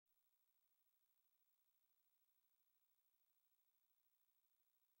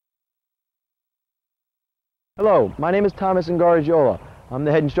Hello, my name is Thomas Ingaragiola. I'm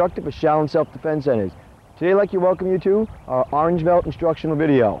the head instructor for Shihan Self-Defense Centers. Today I'd like to welcome you to our Orange Belt instructional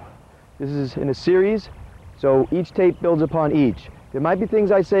video. This is in a series, so each tape builds upon each. There might be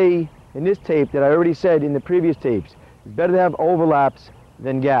things I say in this tape that I already said in the previous tapes. It's better to have overlaps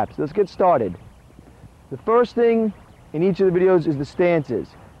than gaps. Let's get started. The first thing in each of the videos is the stances.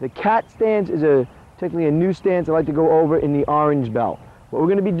 The cat stance is technically a new stance I like to go over in the Orange Belt. What we're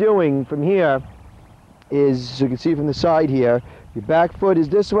going to be doing from here is, so you can see from the side here, your back foot is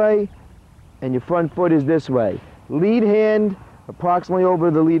this way and your front foot is this way. Lead hand approximately over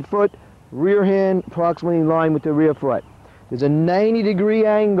the lead foot, rear hand approximately in line with the rear foot. There's a 90-degree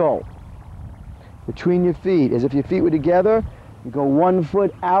angle between your feet, as if your feet were together. You go one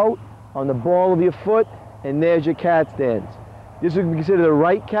foot out on the ball of your foot, and there's your cat stance. This would be considered a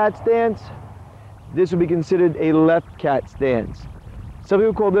right cat stance. This would be considered a left cat stance. Some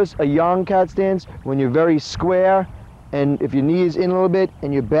people call this a yang cat stance, when you're very square, and if your knee is in a little bit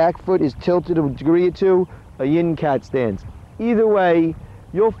and your back foot is tilted a degree or two, a yin cat stance. Either way,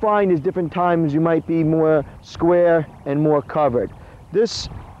 you'll find there's different times you might be more square and more covered. This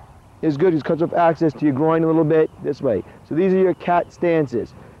is good because it cuts off access to your groin a little bit this way. So these are your cat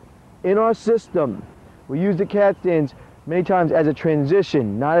stances. In our system, we use the cat stance many times as a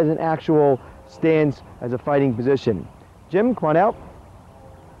transition, not as an actual stance as a fighting position. Jim, come on out.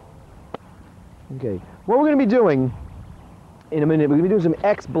 Okay, what we're going to be doing in a minute, we're going to be doing some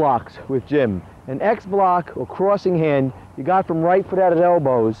X blocks with Jim. An X block, or crossing hand, you got from right foot out at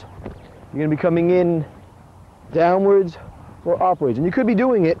elbows. You're going to be coming in downwards or upwards. And you could be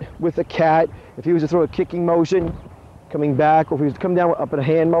doing it with a cat if he was to throw a kicking motion, coming back, or if he was to come down up in a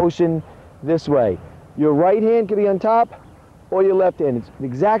hand motion this way. Your right hand could be on top, or your left hand. It's the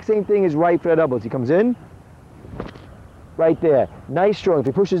exact same thing as right foot at elbows. He comes in, right there. Nice strong. If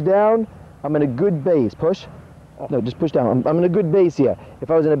he pushes down, I'm in a good base. Push. No, just push down. I'm in a good base here.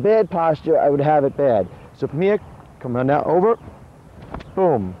 If I was in a bad posture, I would have it bad. So from here, come on now, over.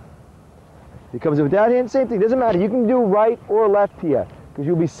 Boom. He comes in with that hand, same thing. Doesn't matter. You can do right or left here, because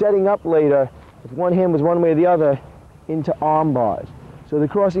you'll be setting up later, if one hand was one way or the other, into arm bars. So the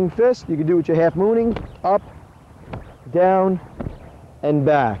crossing fist, you can do with your half mooning, up, down, and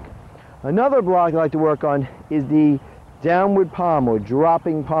back. Another block I like to work on is the downward palm, or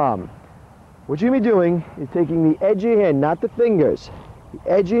dropping palm. What you're going to be doing is taking the edge of your hand, not the fingers,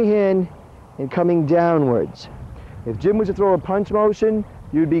 the edge of your hand, and coming downwards. If Jim was to throw a punch motion,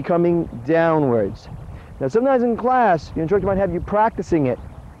 you'd be coming downwards. Now sometimes in class, your instructor might have you practicing it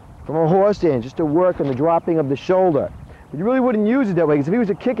from a horse stance, just to work on the dropping of the shoulder. But you really wouldn't use it that way, because if he was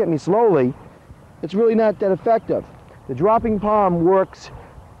to kick at me slowly, it's really not that effective. The dropping palm works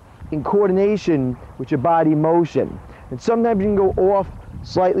in coordination with your body motion. And sometimes you can go off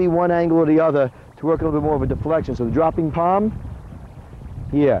slightly one angle or the other to work a little bit more of a deflection. So the dropping palm,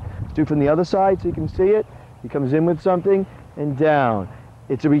 here. Let's do it from the other side so you can see it. He comes in with something and down.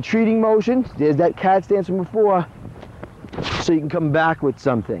 It's a retreating motion. There's that cat stance from before, so you can come back with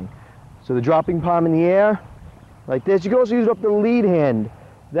something. So the dropping palm in the air, like this. You can also use it up the lead hand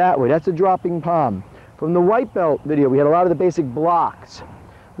that way. That's a dropping palm. From the white belt video, we had a lot of the basic blocks.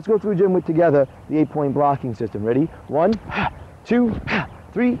 Let's go through, Jim, with together the 8-point blocking system. Ready? 1, 2,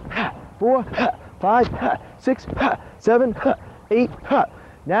 3, 4, 5, 6, 7, 8.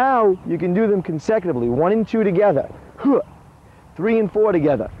 Now you can do them consecutively. 1 and 2 together. 3 and 4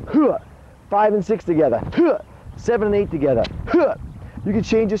 together. 5 and 6 together. 7 and 8 together. You can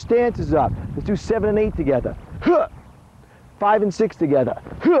change your stances up. Let's do 7 and 8 together. 5 and 6 together.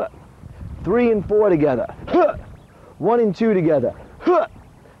 3 and 4 together. 1 and 2 together.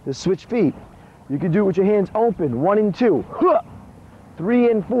 Just switch feet. You can do it with your hands open. 1 and 2.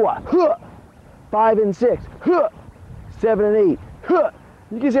 3 and 4. 5 and 6. 7 and 8.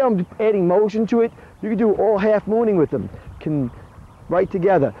 You can see how I'm adding motion to it. You can do all half mooning with them. Right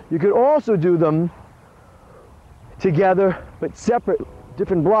together. You could also do them together, but separate,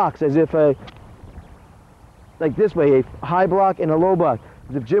 different blocks, as if like this way, a high block and a low block.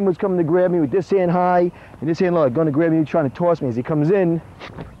 As if Jim was coming to grab me with this hand high and this hand low, going to grab me, trying to toss me as he comes in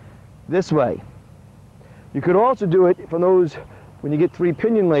this way. You could also do it from those, when you get 3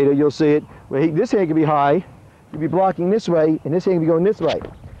 pinion later, you'll see it, where this hand could be high, you'd be blocking this way, and this hand could be going this way.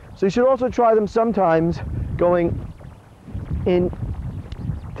 So you should also try them sometimes going in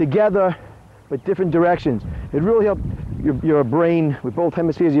together, but different directions. It really helps your brain, with both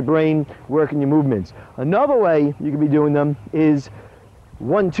hemispheres of your brain, working your movements. Another way you can be doing them is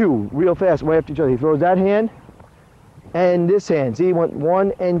 1, 2, real fast, way after each other. He throws that hand and this hand. See, he went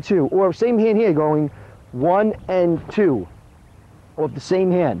 1 and 2. Or same hand here, going 1 and 2. Or the same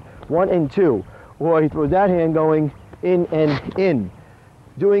hand, 1 and 2. or he throws that hand going in and in.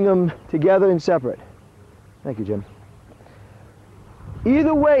 Doing them together and separate. Thank you, Jim.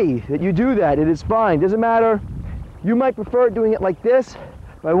 Either way that you do that, it is fine. Doesn't matter. You might prefer doing it like this,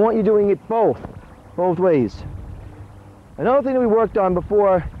 but I want you doing it both ways. Another thing that we worked on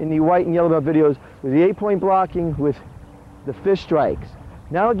before in the white and yellow belt videos was the 8-point blocking with the fish strikes.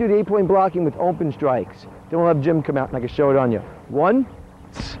 Now I'll do the 8-point blocking with open strikes. Then we'll have Jim come out and I can show it on you. 1,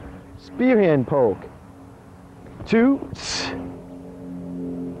 spear hand poke. 2,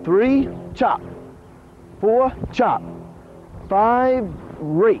 3, chop. 4, chop. 5,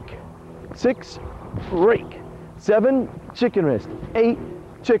 rake. 6, rake. 7, chicken wrist. 8,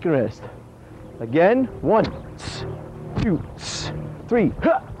 chicken wrist. Again, 1, 2, 3,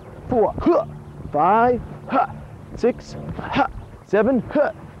 4, 5, 6, 7,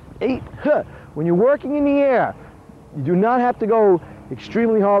 8. When you're working in the air, you do not have to go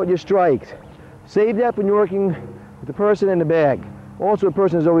extremely hard with your strikes. Save that when you're working with the person and the bag. Also, the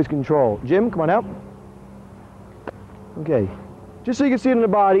person is always control. Jim, come on out. Okay, just so you can see it in the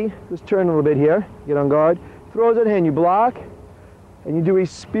body, let's turn a little bit here, get on guard. Throws that hand, you block, and you do a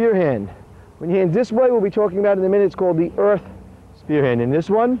spear hand. When your hand's this way, we'll be talking about in a minute, it's called the earth spear hand. And this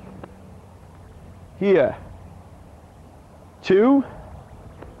one, here, 2,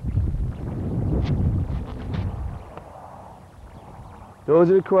 those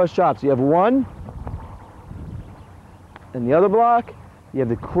are the cross chops. You have 1, and the other block, you have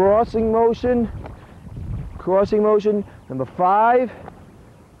the crossing motion, number 5,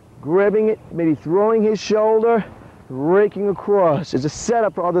 grabbing it, maybe throwing his shoulder, raking across. It's a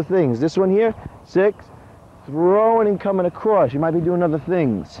setup for other things. This one here, 6, throwing and coming across. You might be doing other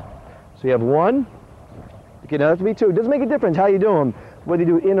things. So you have 1, okay, now that's be 2. It doesn't make a difference how you do them, whether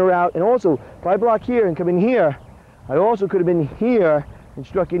you do in or out. And also, if I block here and come in here, I also could have been here and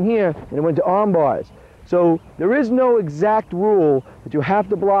struck in here, and it went to arm bars. So there is no exact rule that you have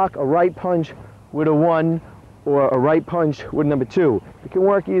to block a right punch with a 1 or a right punch with number 2. It can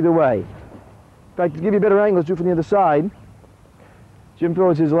work either way. In fact, to give you a better angle, let's do it from the other side. Jim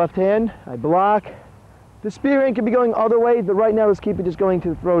throws his left hand, I block. The spear hand can be going other ways, but right now let's keep it just going to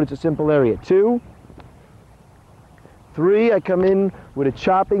the throat. It's a simple area. 2, 3, I come in with a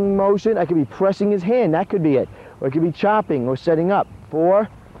chopping motion. I could be pressing his hand, that could be it. Or it could be chopping or setting up. 4,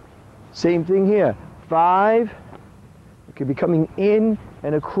 same thing here. 5, it could be coming in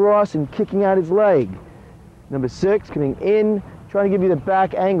and across and kicking out his leg. Number 6, coming in, trying to give you the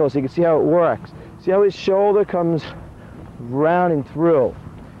back angle so you can see how it works. See how his shoulder comes round and through.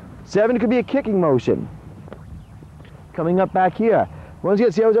 7 could be a kicking motion. Coming up back here. Once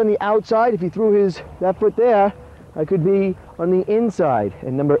again, see how it's on the outside? If he threw that foot there, I could be on the inside.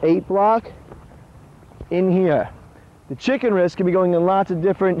 And number 8 block, in here. The chicken wrist can be going in lots of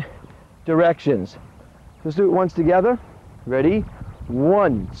different directions. Let's do it once together. Ready?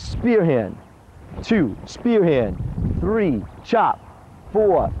 1, spear hand. 2, spear hand. 3, chop.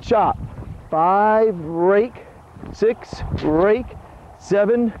 4, chop. 5, rake. 6, rake.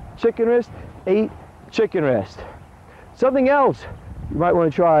 7, chicken wrist. 8, chicken wrist. Something else you might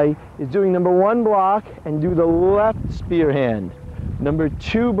want to try is doing number 1 block and do the left spear hand. Number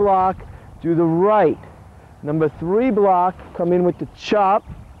 2 block, do the right. Number 3 block, come in with the chop.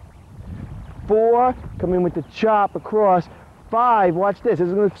 4, come in with the chop across. 5, watch this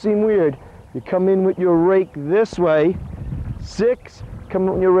is going to seem weird. You come in with your rake this way. 6, come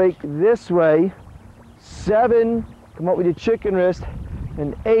in with your rake this way. 7, come up with your chicken wrist.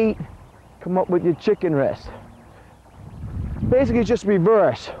 And 8, come up with your chicken wrist. Basically, it's just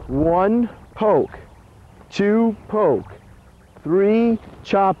reverse. 1, poke. 2, poke. 3,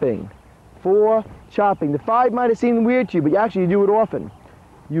 chopping. 4, chopping. The 5 might have seemed weird to you, but you actually do it often.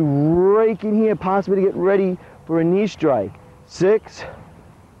 You rake in here, possibly to get ready for a knee strike. 6,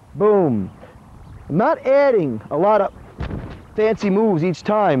 boom. I'm not adding a lot of fancy moves each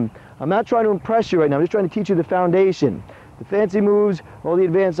time. I'm not trying to impress you right now. I'm just trying to teach you the foundation. The fancy moves, all the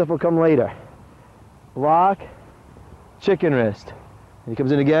advanced stuff will come later. Block, chicken wrist. And he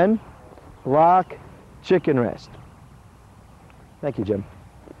comes in again. Block, chicken wrist. Thank you, Jim.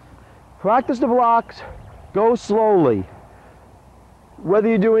 Practice the blocks. Go slowly. Whether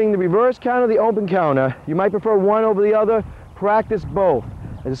you're doing the reverse counter or the open counter, you might prefer one over the other. Practice both.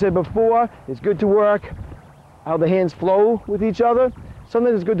 As I said before, it's good to work how the hands flow with each other.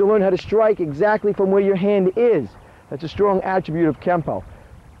 Sometimes it's good to learn how to strike exactly from where your hand is. That's a strong attribute of Kempo.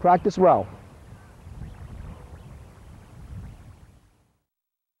 Practice well.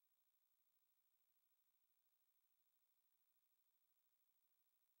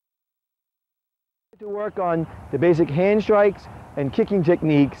 To work on the basic hand strikes, and kicking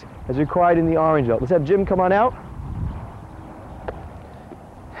techniques as required in the orange belt. Let's have Jim come on out.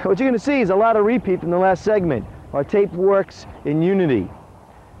 What you're going to see is a lot of repeat from the last segment. Our tape works in unity.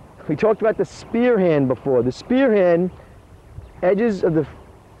 We talked about the spear hand before. The spear hand, edges of the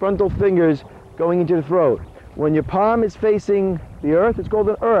frontal fingers going into the throat. When your palm is facing the earth, it's called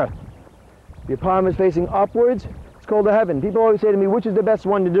an earth. If your palm is facing upwards, it's called a heaven. People always say to me, which is the best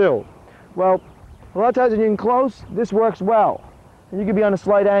one to do? Well, a lot of times when you're in close, this works well. And you can be on a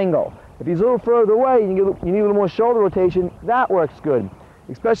slight angle. If he's a little further away, you need a little more shoulder rotation, that works good.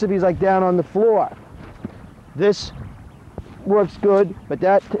 Especially if he's like down on the floor. This works good, but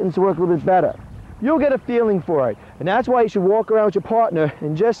that tends to work a little bit better. You'll get a feeling for it. And that's why you should walk around with your partner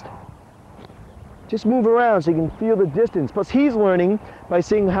and just move around so you can feel the distance. Plus he's learning by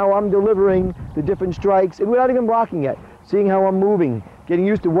seeing how I'm delivering the different strikes and without even blocking yet. Seeing how I'm moving, getting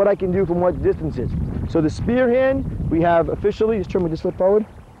used to what I can do from what distances. So the spear hand, we have officially, just turn me this foot forward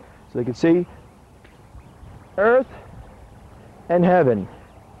so they can see, earth and heaven.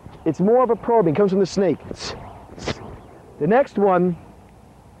 It's more of a probing, comes from the snake. The next one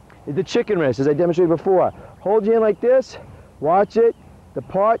is the chicken wrist, as I demonstrated before. Hold your hand like this, watch it. The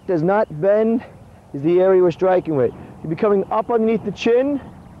part does not bend is the area we're striking with. You'll be coming up underneath the chin,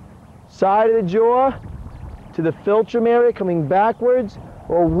 side of the jaw, to the philtrum area, coming backwards,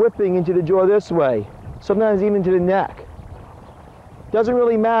 or whipping into the jaw this way. Sometimes even to the neck. Doesn't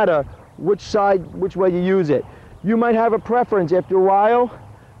really matter which way you use it. You might have a preference after a while,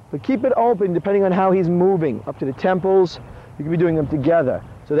 but keep it open depending on how he's moving. Up to the temples, you can be doing them together.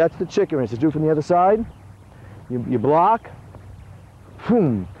 So that's the chicken wrist. Let's do it from the other side. You block,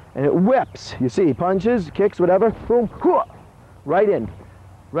 boom, and it whips. You see, punches, kicks, whatever, boom, right in,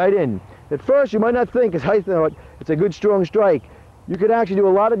 right in. At first, you might not think, as I thought, it's a good strong strike. You could actually do a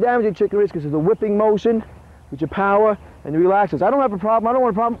lot of damage to chicken wrist because of the whipping motion with your power and the relaxers. I don't have a problem, I don't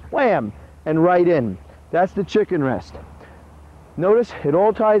want a problem, wham, and right in. That's the chicken wrist. Notice it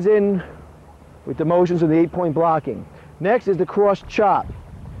all ties in with the motions of the 8-point blocking. Next is the cross chop,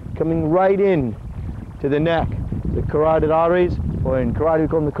 coming right in to the neck, the carotid arteries, or in karate we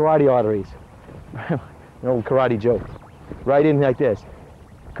call them the karate arteries. An old karate joke. Right in like this.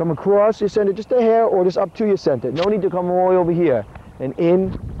 Come across your center just a hair or just up to your center. No need to come all the way over here. And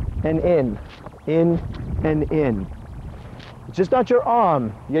in and in. In and in. It's just not your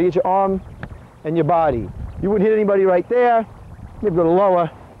arm. You gotta get your arm and your body. You wouldn't hit anybody right there. Maybe go to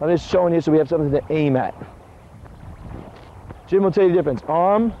lower. I'm just showing you so we have something to aim at. Jim will tell you the difference.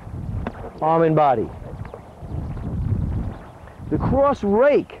 Arm, arm and body. The cross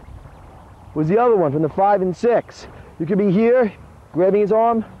rake was the other one from the 5 and 6. You could be here, grabbing his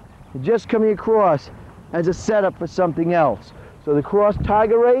arm, and just coming across as a setup for something else. So the cross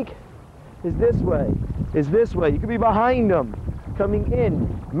tiger rake is this way, is this way. You could be behind him, coming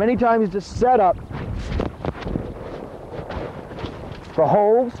in. Many times it's a setup for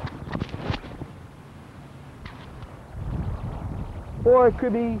holds, or it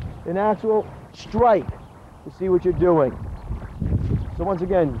could be an actual strike to see what you're doing. So once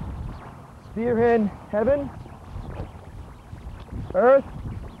again, spear hand, heaven, earth,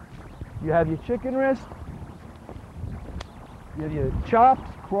 you have your chicken wrist, you have your chops,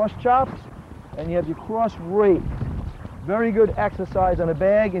 cross chops, and you have your cross rake. Very good exercise on a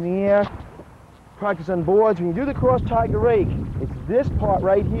bag in the air. Practice on boards. When you do the cross tiger rake, it's this part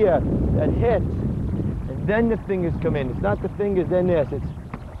right here that hits, and then the fingers come in. It's not the fingers, then this. It's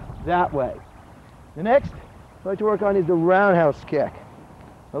that way. The next I'd like to work on is the roundhouse kick.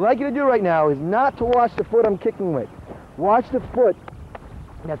 What I'd like you to do right now is not to watch the foot I'm kicking with. Watch the foot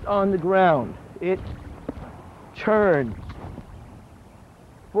that's on the ground. It turns.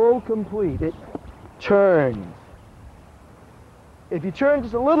 Full complete. It turns. If you turn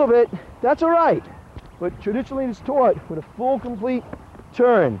just a little bit, that's all right. But traditionally it's taught with a full complete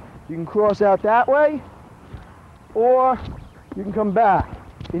turn. You can cross out that way, or you can come back.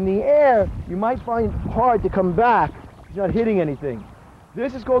 In the air, you might find it hard to come back if you're not hitting anything.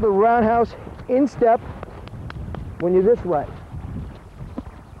 This is called the roundhouse instep when you're this way.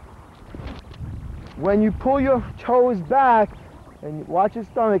 When you pull your toes back and you watch his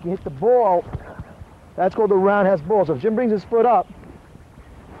stomach and hit the ball, that's called the roundhouse ball. So if Jim brings his foot up,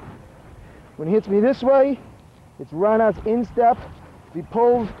 when he hits me this way, it's roundhouse instep. If he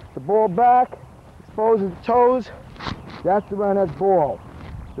pulls the ball back, exposes the toes, that's the roundhouse ball.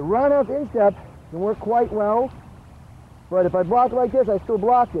 The roundhouse instep can work quite well, but if I block it like this, I still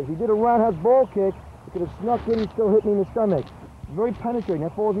blocked it. If he did a roundhouse ball kick, it could have snuck in and still hit me in the stomach. It's very penetrating.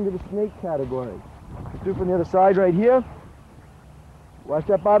 That falls into the snake category. Let's do it from the other side right here. Watch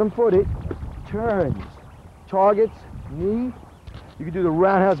that bottom foot. It turns. Targets knee You can do the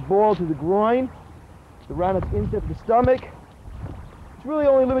roundhouse ball to the groin, the roundhouse instep to the stomach. It's really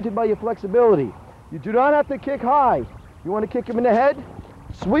only limited by your flexibility. You do not have to kick high. You want to kick him in the head?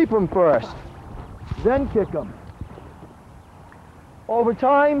 Sweep him first, then kick him. Over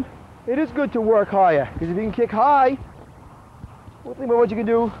time, it is good to work higher, because if you can kick high, well, think about what you can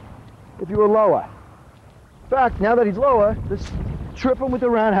do if you were lower. In fact, now that he's lower, let's trip him with the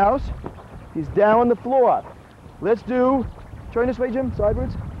roundhouse. He's down on the floor. Let's do, turn this way, Jim,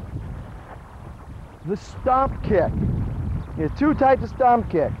 sideways. The stomp kick. There's two types of stomp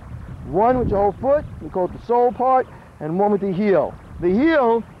kick. One with the whole foot, we call it the sole part, and one with the heel. The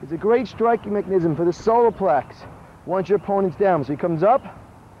heel is a great striking mechanism for the solar plex once your opponent's down. So he comes up,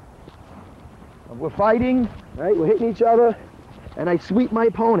 we're fighting, right? We're hitting each other, and I sweep my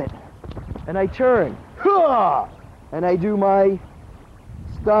opponent, and I turn, and I do my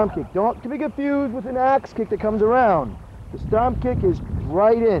stomp kick. Don't be confused with an axe kick that comes around. The stomp kick is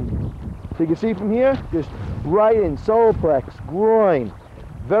right in. So you can see from here, just right in, solar plex, groin.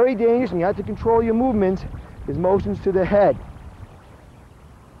 Very dangerous, and you have to control your movements, his motions to the head.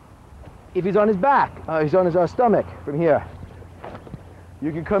 If he's on his back, he's on his stomach from here.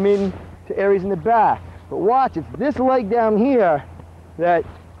 You can come in to areas in the back. But watch, it's this leg down here that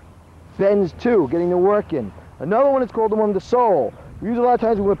bends too, getting the work in. Another one is called the one with the sole. We use a lot of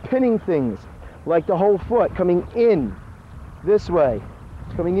times when we're pinning things, like the whole foot coming in this way,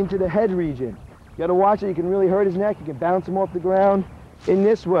 coming into the head region. You gotta watch it, you can really hurt his neck, you can bounce him off the ground in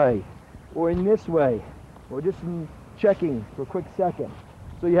this way, or in this way, or just checking for a quick second.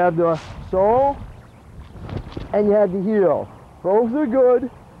 So you have the sole, and you have the heel. Both are good.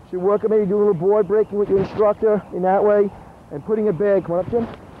 Should work on maybe do a little board breaking with your instructor in that way, and putting a bag, come on up, Jim.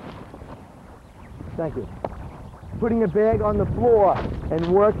 Thank you. Putting a bag on the floor and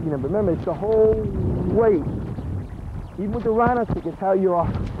working them. Remember, it's the whole weight. Even with the roundhouse kick, it's how your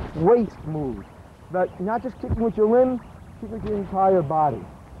waist moves. But not just kicking with your limb, kicking with your entire body.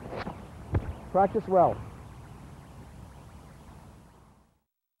 Practice well.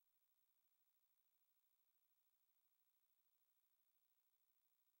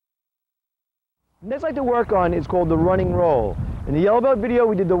 Next I'd like to work on is called the running roll. In the yellow belt video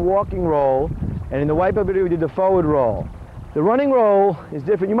we did the walking roll, and in the white belt video we did the forward roll. The running roll is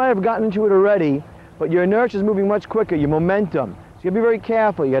different. You might have gotten into it already, but your inertia is moving much quicker, your momentum. So you gotta be very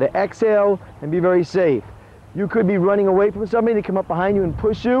careful. You gotta exhale and be very safe. You could be running away from somebody, they come up behind you and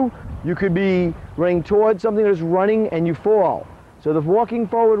push you. You could be running towards something that is running and you fall. So the walking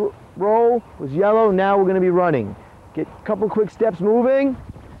forward roll was yellow, now we're gonna be running. Get a couple quick steps moving,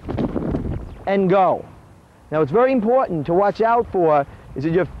 and go. Now what's very important to watch out for is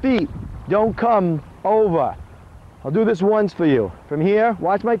that your feet don't come over. I'll do this once for you. From here,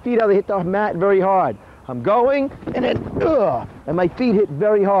 watch my feet how they hit the mat very hard. I'm going, and then, and my feet hit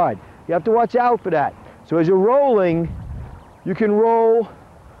very hard. You have to watch out for that. So as you're rolling, you can roll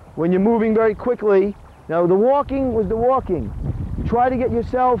when you're moving very quickly. Now the walking was the walking. You try to get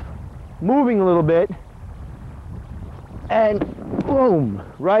yourself moving a little bit, and boom,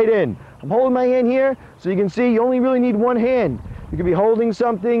 right in. I'm holding my hand here, so you can see you only really need one hand. You could be holding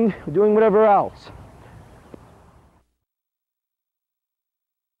something, doing whatever else.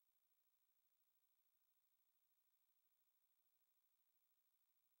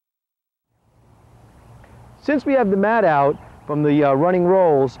 Since we have the mat out from the running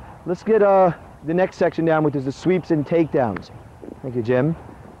rolls, let's get the next section down, which is the sweeps and takedowns. Thank you, Jim.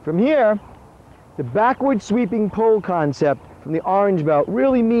 From here, the backward sweeping pull concept from the orange belt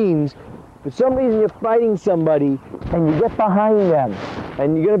really means for some reason you're fighting somebody and you get behind them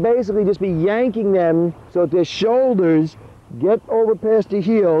and you're going to basically just be yanking them so that their shoulders get over past the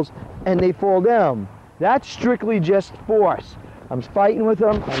heels and they fall down. That's strictly just force. I'm fighting with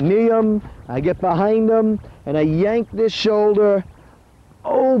them, I knee them, I get behind them, and I yank this shoulder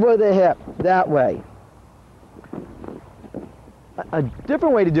over the hip, that way. A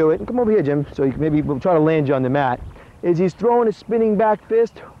different way to do it, come over here, Jim, so you can maybe we'll try to land you on the mat, is he's throwing a spinning back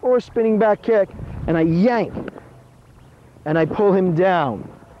fist or a spinning back kick, and I yank, and I pull him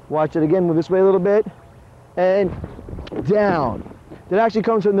down. Watch it again, move this way a little bit, and down. That actually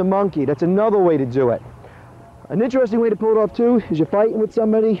comes from the monkey. That's another way to do it. An interesting way to pull it off too is you're fighting with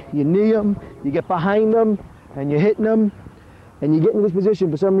somebody, you knee them, you get behind them, and you're hitting them, and you get in this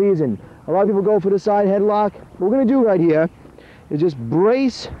position for some reason. A lot of people go for the side headlock. What we're going to do right here is just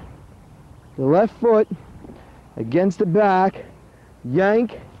brace the left foot against the back,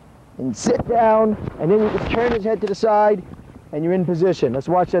 yank, and sit down, and then you just turn his head to the side, and you're in position. Let's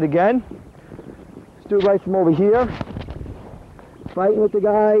watch that again. Let's do it right from over here. Fighting with the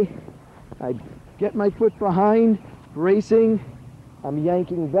guy. I get my foot behind, bracing, I'm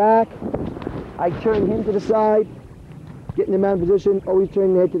yanking back. I turn him to the side, getting him out of position, always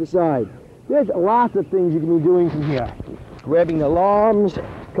turning the head to the side. There's lots of things you can be doing from here. Grabbing the arms,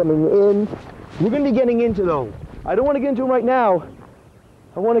 coming in. We're going to be getting into those. I don't want to get into them right now.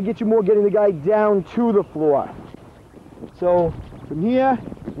 I want to get you more getting the guy down to the floor. So from here,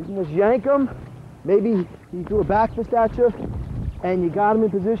 you can just yank him. Maybe he threw a back fist at you, and you got him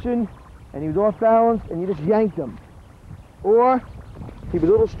in position, and he was off balance, and you just yanked him. Or he was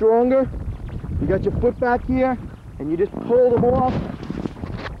a little stronger. You got your foot back here, and you just pulled him off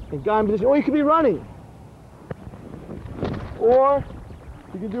and got him in position. Or you could be running. Or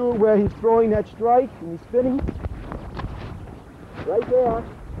you can do it where he's throwing that strike and he's spinning. Right there.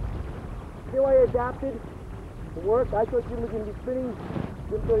 See how I adapted to work? I thought Jim was going to be spinning.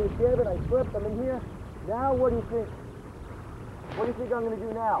 Jim thought he was scared, but I flipped. I'm in here. Now what do you think? What do you think I'm going to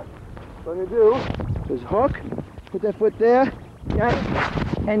do now? What I'm going to do is hook, put that foot there,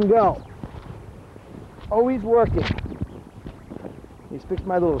 yank, and go. Always working. Let's fix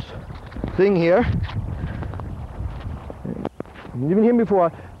my little thing here. You've been here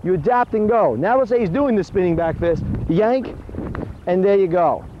before. You adapt and go. Now let's say he's doing the spinning back fist. Yank, and there you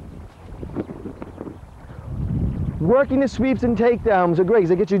go. Working the sweeps and takedowns are great because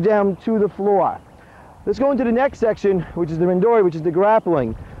they get you down to the floor. Let's go into the next section, which is the randori, which is the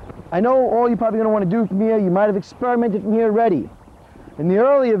grappling. I know all you're probably going to want to do from here. You might have experimented from here already. In the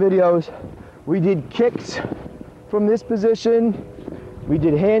earlier videos, we did kicks from this position. We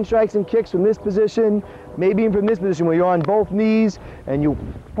did hand strikes and kicks from this position. Maybe even from this position where you're on both knees and you,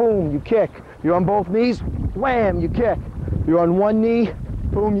 boom, you kick. You're on both knees, wham, you kick. You're on one knee,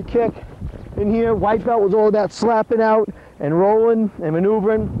 boom, you kick. In here, white belt was all about slapping out and rolling and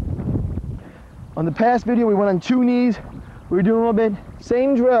maneuvering. On the past video, we went on two knees. We were doing a little bit,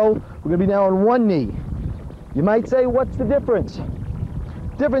 same drill. We're gonna be now on one knee. You might say, what's the difference?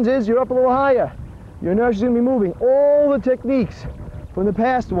 Difference is you're up a little higher. Your inertia's gonna be moving. All the techniques from the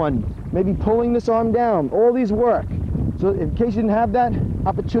past one, maybe pulling this arm down, all these work. So in case you didn't have that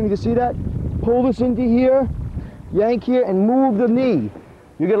opportunity to see that, pull this into here, yank here, and move the knee.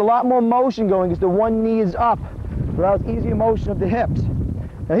 You get a lot more motion going because the one knee is up, without easier motion of the hips.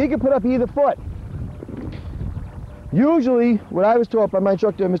 Now he can put up either foot. Usually, what I was taught by my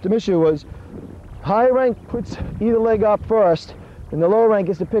instructor, Mr. Mishu, was higher rank puts either leg up first, and the lower rank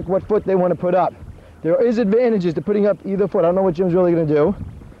gets to pick what foot they want to put up. There is advantages to putting up either foot. I don't know what Jim's really going to do.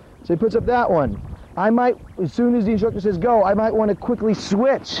 So he puts up that one. I might, as soon as the instructor says go, I might want to quickly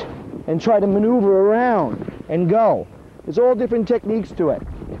switch and try to maneuver around and go. There's all different techniques to it.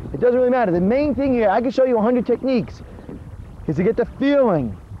 It doesn't really matter. The main thing here, I can show you 100 techniques, is to get the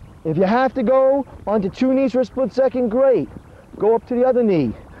feeling. If you have to go onto two knees for a split second, great. Go up to the other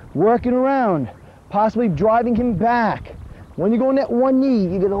knee, working around, possibly driving him back. When you go on that one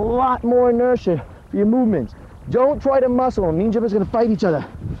knee, you get a lot more inertia for your movements. Don't try to muscle him. Me and Jim are going to fight each other.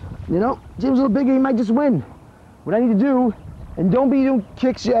 You know, Jim's a little bigger, he might just win. What I need to do, and don't be doing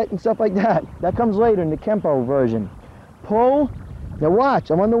kicks yet and stuff like that. That comes later in the Kempo version. Pull. Now watch,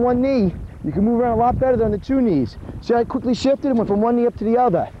 I'm on the one knee. You can move around a lot better than the two knees. See, I quickly shifted and went from one knee up to the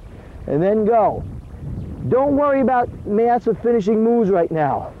other. And then go. Don't worry about mats or finishing moves right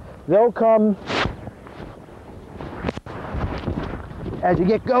now. They'll come as you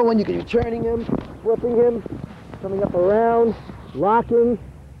get going. You can be turning him, flipping him, coming up around, locking.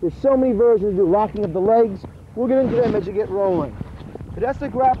 There's so many versions to do. Locking of the legs. We'll get into them as you get rolling. But that's the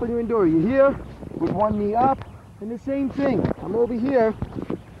grappling randori. You're here with one knee up, and the same thing. I'm over here.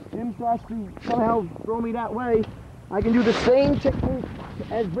 Jim starts to somehow throw me that way. I can do the same technique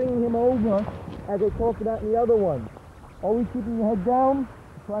as bringing him over as I talked about in the other one. Always keeping your head down,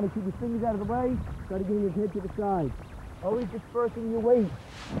 trying to keep your fingers out of the way, try to get your head to the side. Always dispersing your weight.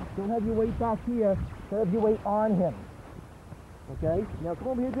 Don't have your weight back here, have your weight on him. Okay? Now come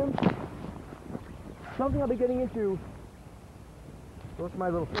over here, Jim. Something I'll be getting into. Goes to my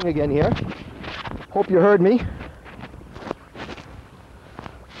little thing again here. Hope you heard me.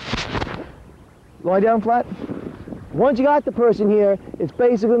 Lie down flat. Once you got the person here, it's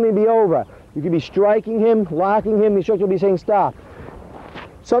basically going to be over. You could be striking him, locking him, the instructor will be saying stop.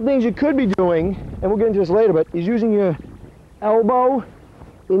 Some things you could be doing, and we'll get into this later, but is using your elbow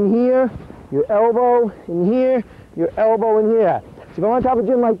in here, your elbow in here, your elbow in here. So if I'm on top of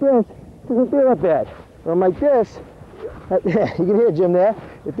Jim like this, it doesn't feel that bad. If I'm like this, you can hear Jim there,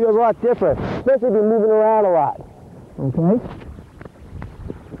 it feels a lot different, especially if you're moving around a lot. Okay?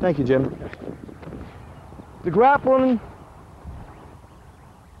 Thank you, Jim. The grappling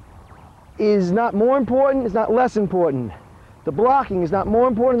is not more important, it's not less important. The blocking is not more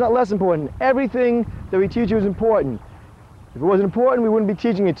important, it's not less important. Everything that we teach you is important. If it wasn't important, we wouldn't be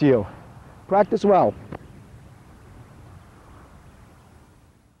teaching it to you. Practice well.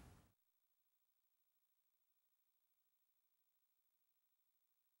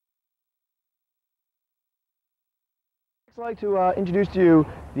 I'd like to introduce to you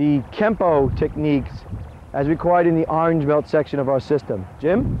the Kempo techniques as required in the orange belt section of our system.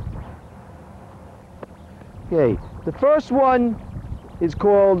 Jim? Okay, the first one is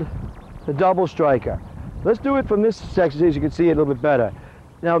called the double striker. Let's do it from this section so you can see it a little bit better.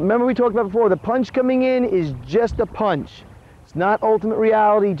 Now remember we talked about before, the punch coming in is just a punch. It's not ultimate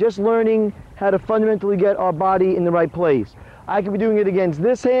reality, just learning how to fundamentally get our body in the right place. I could be doing it against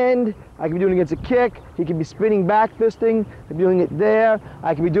this hand, I could be doing it against a kick, he could be spinning back fisting, I could be doing it there,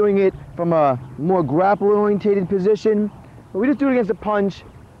 I could be doing it from a more grapple-orientated position. But we just do it against a punch to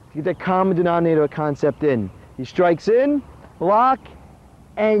get that common denominator concept in. He strikes in, block,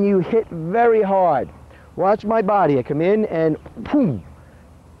 and you hit very hard. Watch my body, I come in and boom.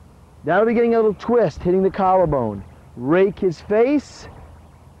 Now we're getting a little twist, hitting the collarbone. Rake his face,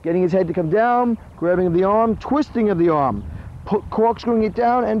 getting his head to come down, grabbing of the arm, twisting of the arm. Corkscrewing it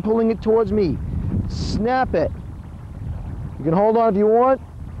down and pulling it towards me. Snap it. You can hold on if you want.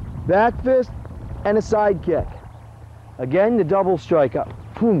 Back fist and a side kick. Again, the double striker.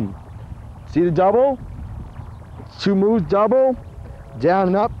 Boom. See the double? It's 2 moves, double, down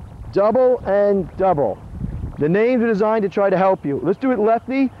and up, double and double. The names are designed to try to help you. Let's do it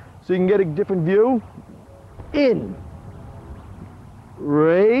lefty so you can get a different view. In.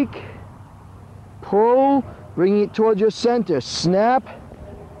 Rake. Pull. Bringing it towards your center, snap,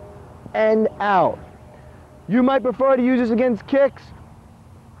 and out. You might prefer to use this against kicks.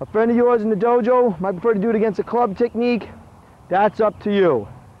 A friend of yours in the dojo might prefer to do it against a club technique. That's up to you.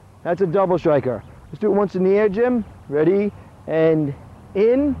 That's a double striker. Let's do it once in the air, Jim. Ready? And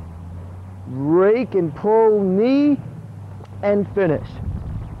in, rake and pull knee, and finish.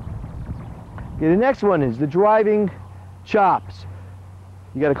 Okay, the next one is the driving chops.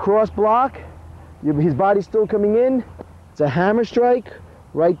 You got a cross block. His body's still coming in. It's a hammer strike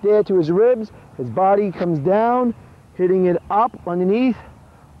right there to his ribs. His body comes down, hitting it up underneath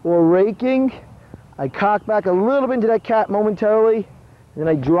or raking. I cock back a little bit into that cat momentarily, and then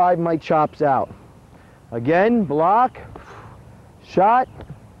I drive my chops out. Again, block, shot.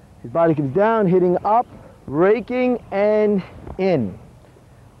 His body comes down, hitting up, raking, and in.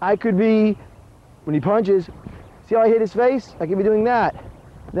 I could be, when he punches, see how I hit his face? I could be doing that,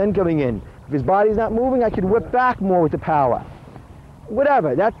 then coming in. If his body's not moving, I could whip back more with the power.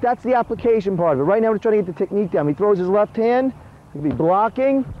 Whatever, that's the application part of it. Right now we're trying to get the technique down. He throws his left hand, he could be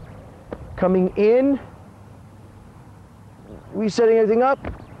blocking, coming in, resetting everything up,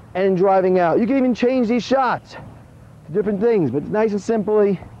 and driving out. You can even change these shots to different things, but it's nice and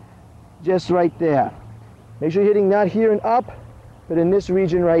simply just right there. Make sure you're hitting not here and up, but in this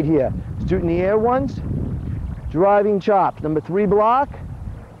region right here. Let's do it in the air once. Driving chops, number 3 block.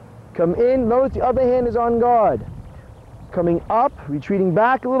 Come in, notice the other hand is on guard. Coming up, retreating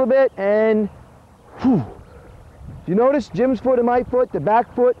back a little bit, and whew. You notice Jim's foot and my foot, the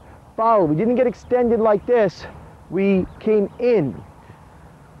back foot followed. We didn't get extended like this, we came in.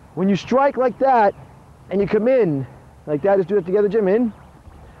 When you strike like that, and you come in, like that, let's do it together, Jim, in.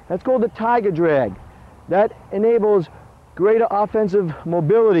 That's called the tiger drag. That enables greater offensive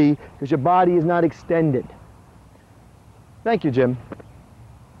mobility because your body is not extended. Thank you, Jim.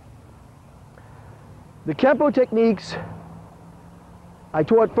 The Kempo techniques I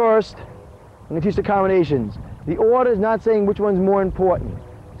taught first. I'm going to teach the combinations. The order is not saying which one's more important.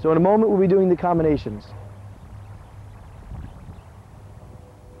 So in a moment we'll be doing the combinations.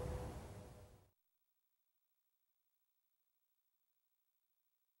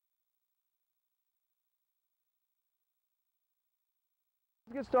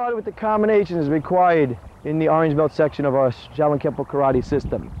 Let's get started with the combinations required in the orange belt section of our Shaolin Kempo Karate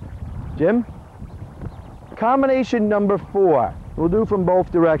system. Jim? Combination number 4, we'll do from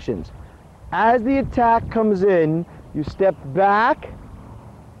both directions. As the attack comes in, you step back,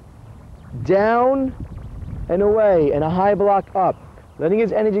 down, and away, and a high block up, letting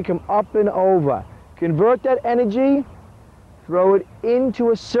his energy come up and over. Convert that energy, throw it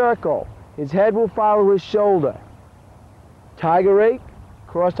into a circle. His head will follow his shoulder. Tiger rake,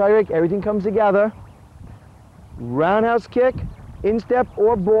 cross tiger rake, everything comes together. Roundhouse kick, instep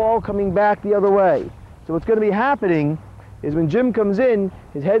or ball coming back the other way. So what's going to be happening is when Jim comes in,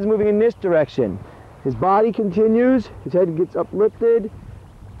 his head's moving in this direction. His body continues, his head gets uplifted,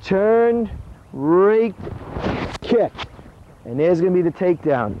 turned, raked, kick. And there's going to be the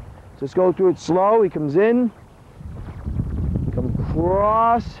takedown. So let's go through it slow. He comes in, come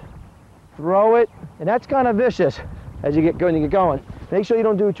across, throw it, and that's kind of vicious. as you get going. Make sure you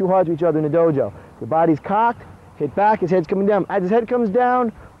don't do it too hard to each other in the dojo. Your body's cocked, hit back, his head's coming down. As his head comes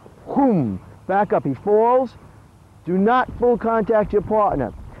down, whoom, back up. He falls. Do not full contact your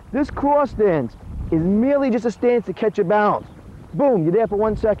partner. This cross stance is merely just a stance to catch your balance. Boom, you're there for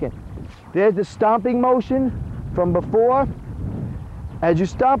 1 second. There's the stomping motion from before. As you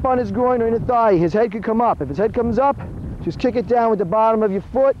stomp on his groin or in the thigh, his head could come up. If his head comes up, just kick it down with the bottom of your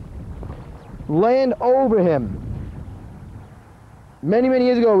foot. Land over him. Many, many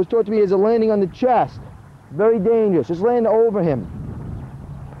years ago, it was taught to me as a landing on the chest. Very dangerous. Just land over him.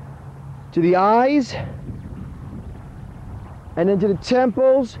 To the eyes, and then to the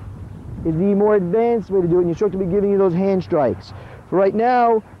temples is the more advanced way to do it, and your instructor will be giving you those hand strikes. For right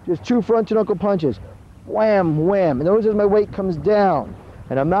now, just 2 front knuckle punches. Wham, wham. And notice as my weight comes down,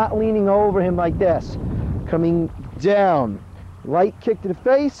 and I'm not leaning over him like this. Coming down. Light kick to the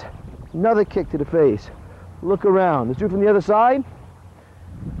face, another kick to the face. Look around. Let's do it from the other side.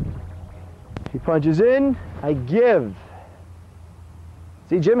 He punches in, I give.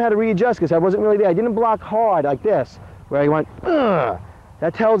 See, Jim had to readjust because I wasn't really there. I didn't block hard like this, where he went, ugh.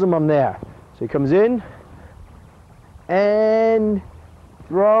 That tells him I'm there. So he comes in, and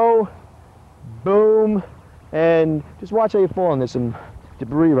throw, boom, and just watch how you're falling. There's some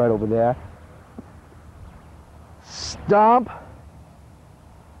debris right over there. Stomp.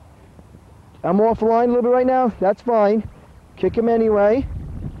 I'm off the line a little bit right now. That's fine. Kick him anyway.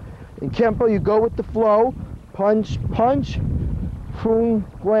 In Kempo, you go with the flow. Punch, punch, boom,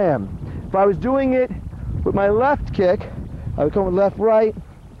 wham. If I was doing it with my left kick, I would come with left, right,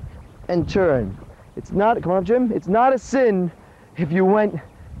 and turn. It's not, come on up, Jim. It's not a sin if you went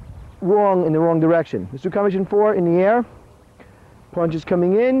wrong in the wrong direction. Let's do combination 4 in the air. Punches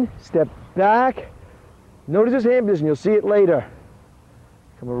coming in, step back. Notice his hand position, you'll see it later.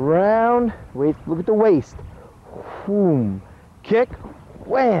 Come around, wait, look at the waist. Boom, kick,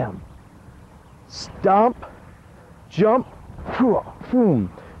 wham. Stomp, jump,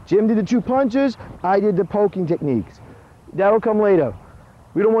 boom. Jim did the 2 punches, I did the poking techniques. That'll come later.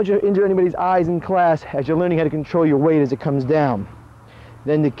 We don't want you to injure anybody's eyes in class as you're learning how to control your weight as it comes down.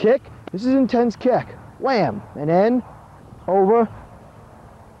 Then the kick, this is an intense kick. Wham, and then over,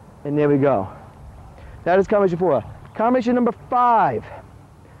 and there we go. That is combination 4. Combination number 5.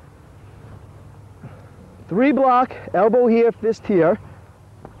 3 block, elbow here, fist here.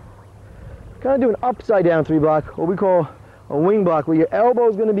 Kind of do an upside down 3 block, what we call a wing block, where your elbow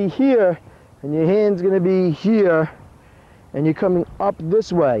is going to be here and your hand's going to be here, and you're coming up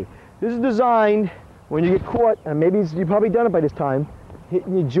this way. This is designed when you get caught, and maybe you've probably done it by this time,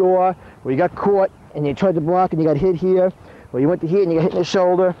 hitting your jaw, where you got caught and you tried to block and you got hit here, or you went to here and you got hit in the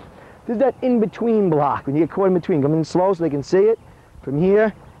shoulder. This is that in-between block, when you get caught in between. Come in slow so they can see it from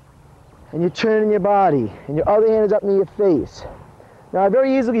here, and you're turning your body, and your other hand is up near your face. Now,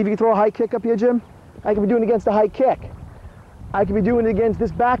 very easily, if you throw a high kick up here, Jim, I could be doing it against a high kick. I could be doing it against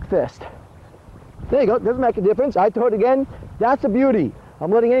this back fist. There you go, doesn't make a difference. I throw it again, that's the beauty.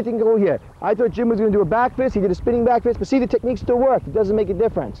 I'm letting anything go here. I thought Jim was going to do a back fist, he did a spinning back fist, but see, the technique still worked. It doesn't make a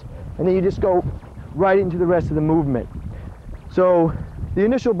difference. And then you just go right into the rest of the movement. So, the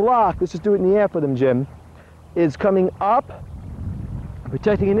initial block, let's just do it in the air for them, Jim, is coming up,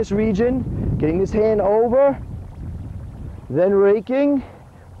 protecting in this region, getting this hand over, then raking,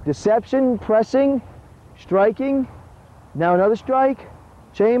 deception, pressing, striking, now another strike,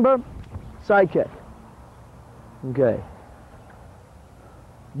 chamber, side kick. Okay.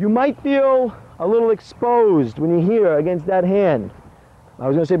 You might feel a little exposed when you're here against that hand. I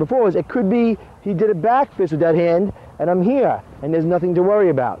was going to say before, it could be he did a back fist with that hand, and I'm here, and there's nothing to worry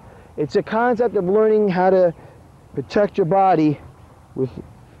about. It's a concept of learning how to protect your body with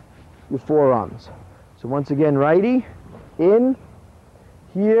your forearms. So once again, righty, in,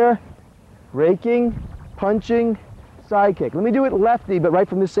 here, raking, punching, side kick. Let me do it lefty, but right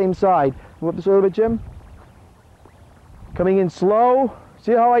from the same side. Move up this a little bit, Jim. Coming in slow.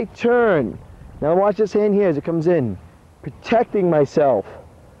 See how I turn. Now watch this hand here as it comes in. Protecting myself.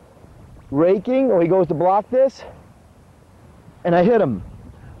 Raking, or he goes to block this, and I hit him.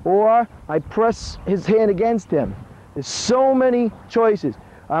 Or I press his hand against him. There's so many choices.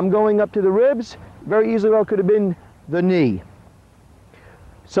 I'm going up to the ribs. Very easily well could have been the knee.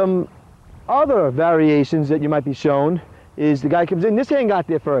 Some other variations that you might be shown is the guy comes in, this hand got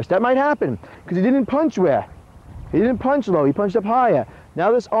there first. That might happen because he didn't punch where. He didn't punch low, he punched up higher.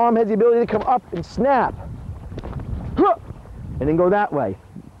 Now this arm has the ability to come up and snap. And then go that way.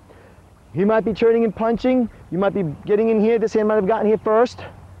 He might be turning and punching. You might be getting in here. This hand might have gotten here first.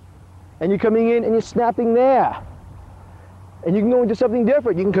 And you're coming in and you're snapping there. And you can go into something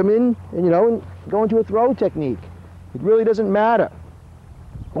different. You can come in and, and go into a throw technique. It really doesn't matter.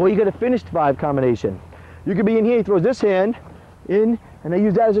 Or you get a finished 5 combination. You could be in here, he throws this hand in, and I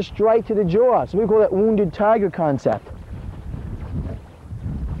use that as a strike to the jaw. So we call that wounded tiger concept.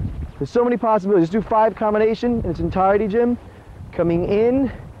 There's so many possibilities. Let's do 5 combination in its entirety, Jim. Coming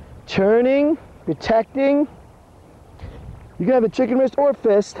in, turning, protecting. You can have a chicken wrist or a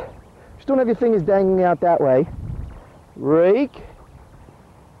fist. Just don't have your fingers dangling out that way. Rake.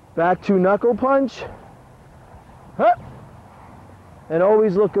 Back to knuckle punch. Huh. And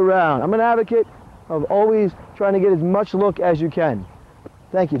always look around. I'm an advocate of always trying to get as much look as you can.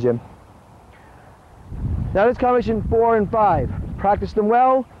 Thank you, Jim. Now this combination 4 and 5. Practice them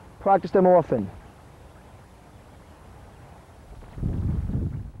well, practice them often.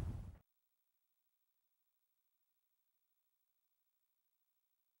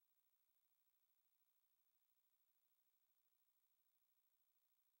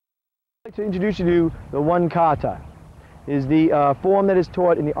 I'd like to introduce you to the 1 kata. It is the form that is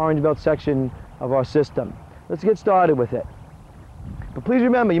taught in the orange belt section of our system. Let's get started with it. But please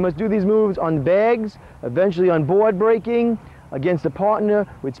remember, you must do these moves on bags, eventually on board breaking, against a partner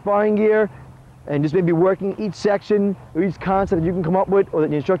with sparring gear, and just maybe working each section or each concept that you can come up with, or that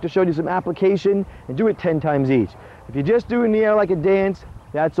the instructor showed you some application, and do it 10 times each. If you just do in the air like a dance,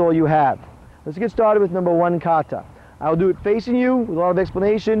 that's all you have. Let's get started with number 1 kata. I'll do it facing you with a lot of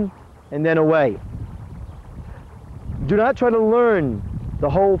explanation, and then away. Do not try to learn the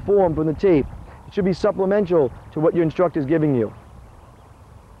whole form from the tape. It should be supplemental to what your instructor is giving you.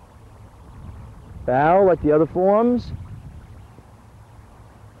 Bow like the other forms.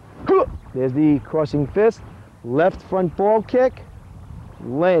 There's the crossing fist. Left front ball kick.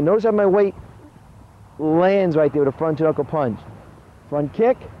 Land. Notice how my weight lands right there with a front knuckle punch. Front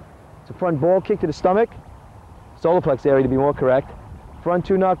kick. It's a front ball kick to the stomach. Solar plex area to be more correct. Front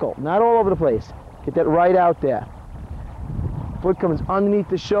 2 knuckle. Not all over the place. Get that right out there. Foot comes underneath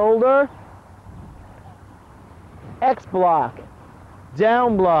the shoulder. X block.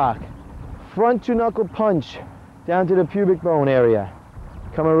 Down block. Front 2 knuckle punch down to the pubic bone area.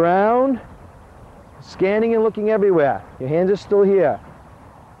 Come around, scanning and looking everywhere. Your hands are still here.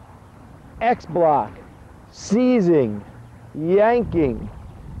 X block, seizing, yanking,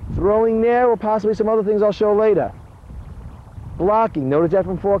 throwing there, or possibly some other things I'll show later. Blocking, notice that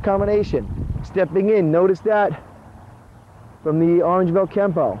from 4 combination. Stepping in, notice that from the orange belt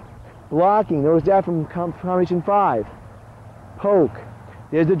Kempo. Blocking, notice that from combination 5. Poke.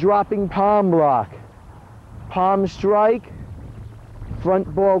 There's the dropping palm block. Palm strike,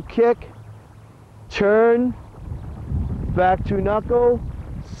 front ball kick, turn, back 2 knuckle,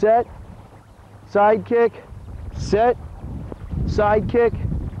 set, side kick, set, side kick,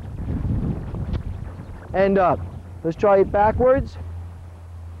 and up. Let's try it backwards.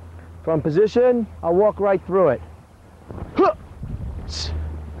 From position, I'll walk right through it.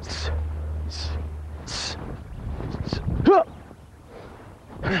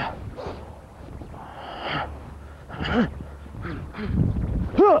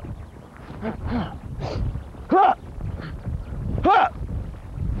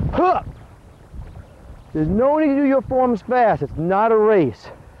 There's no need to do your forms fast. It's not a race.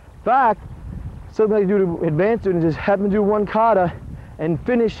 In fact, something I do to advanced students is have them do 1 kata and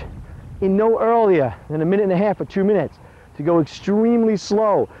finish in no earlier than 1.5 minutes or 2 minutes, to go extremely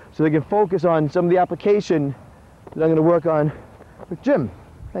slow so they can focus on some of the application that I'm going to work on with Jim.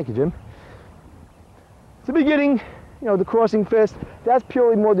 Thank you, Jim. At the beginning, you know, the crossing fist, that's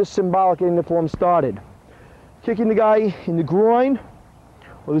purely more just symbolic getting the form started. Kicking the guy in the groin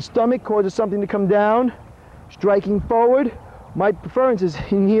or the stomach causes something to come down. Striking forward, my preference is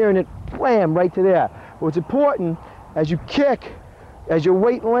in here and it blam right to there. But what's important, as you kick, as your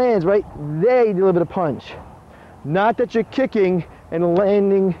weight lands right there, you deliver the punch. Not that you're kicking and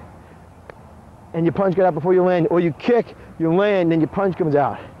landing and your punch got out before you land, or you kick, you land, and your punch comes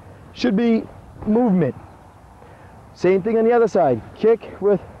out. Should be movement. Same thing on the other side. Kick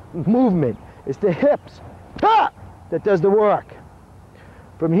with movement. It's the hips that does the work.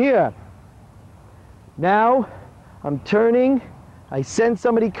 From here, now I'm turning, I sense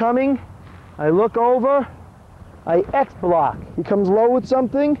somebody coming, I look over, I X block. He comes low with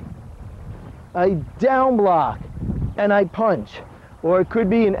something, I down block, and I punch. Or it could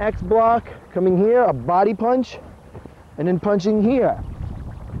be an X block coming here, a body punch, and then punching here.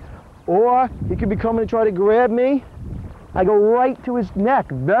 Or he could be coming to try to grab me, I go right to his neck.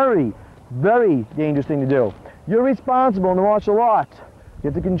 Very, very dangerous thing to do. You're responsible in the martial arts. You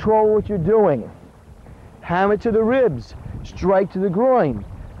have to control what you're doing. Hammer to the ribs, strike to the groin.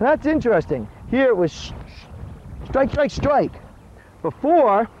 And that's interesting. Here it was strike, strike, strike.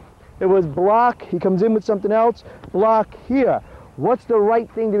 Before, It was block, he comes in with something else, block here. What's the right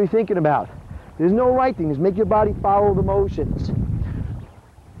thing to be thinking about? There's no right thing, just make your body follow the motions.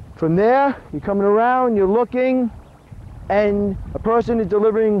 From there, you're coming around, you're looking, and a person is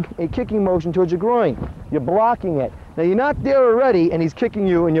delivering a kicking motion towards your groin. You're blocking it. Now you're not there already and he's kicking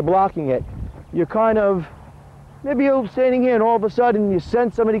you and you're blocking it. You're kind of, maybe you're standing here and all of a sudden you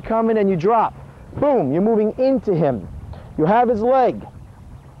sense somebody coming and you drop. Boom, you're moving into him. You have his leg.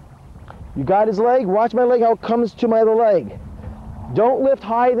 You got his leg, watch my leg how it comes to my other leg. Don't lift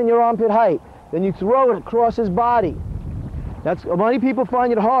higher than your armpit height. Then you throw it across his body. That's, many people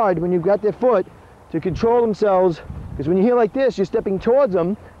find it hard when you've got their foot to control themselves, because when you're here like this, you're stepping towards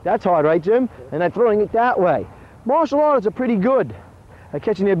them. That's hard, right, Jim? And I'm throwing it that way. Martial artists are pretty good at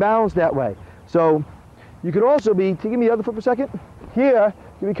catching their balance that way. So you could also be, give me the other foot for a second. Here,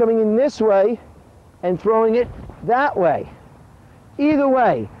 you'll be coming in this way and throwing it that way. Either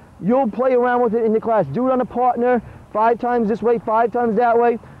way, you'll play around with it in the class. Do it on a partner, 5 times this way, 5 times that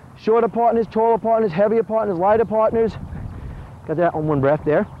way. Shorter partners, taller partners, heavier partners, lighter partners. Got that on one breath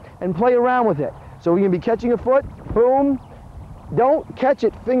there. And play around with it. So you're gonna be catching a foot, boom. Don't catch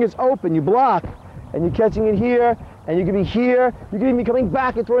it fingers open, you block. And you're catching it here, and you can be here. You can even be coming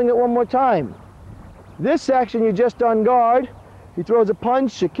back and throwing it one more time. This section, you're just on guard. He throws a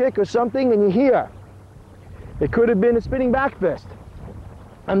punch, a kick, or something, and you're here. It could have been a spinning back fist.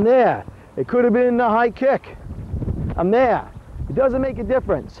 I'm there. It could have been a high kick. I'm there. It doesn't make a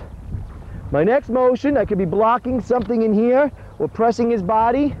difference. My next motion, I could be blocking something in here, or pressing his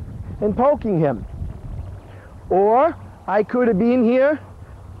body and poking him. Or I could have been here.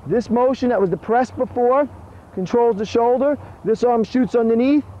 This motion that was the press before controls the shoulder. This arm shoots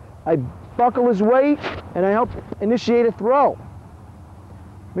underneath. I buckle his weight and I help initiate a throw.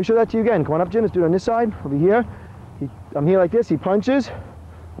 Let me show that to you again. Come on up, Jim. Let's do it on this side. Over here. I'm here like this. He punches.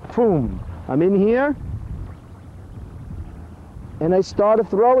 Boom. I'm in here. And I start a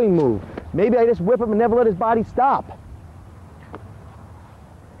throwing move. Maybe I just whip him and never let his body stop.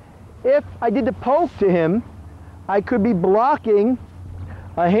 If I did the poke to him, I could be blocking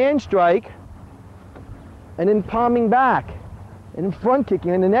a hand strike and then palming back and front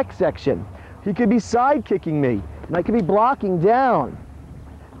kicking in the next section. He could be side kicking me and I could be blocking down,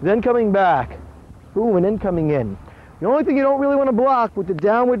 then coming back, boom, and then coming in. The only thing you don't really want to block with the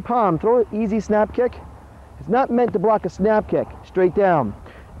downward palm, throw an easy snap kick. It's not meant to block a snap kick straight down.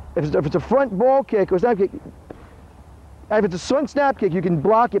 If it's a front ball kick or snap kick, if it's a front snap kick, you can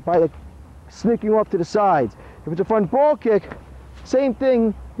block it by like sneaking off to the sides. If it's a front ball kick, same thing,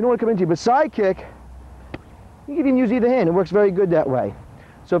 you don't want to come into, but side kick, you can even use either hand. It works very good that way.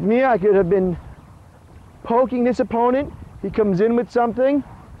 So for me, I could have been poking this opponent. He comes in with something,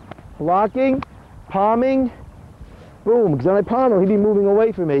 blocking, palming, boom. Because when I palm him, he'd be moving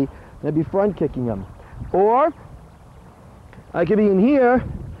away from me, and I'd be front kicking him. Or I could be in here,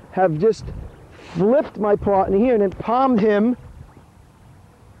 have just flipped my partner here, and then palmed him,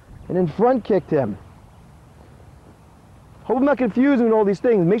 and then front kicked him. Hope I'm not confusing with all these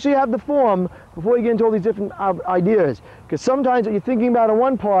things. Make sure you have the form before you get into all these different ideas. Because sometimes what you're thinking about in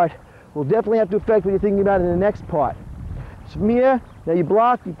one part will definitely have to affect what you're thinking about in the next part. So from here, now you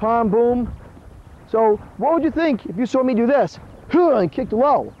block, you palm, boom. So what would you think if you saw me do this? And kicked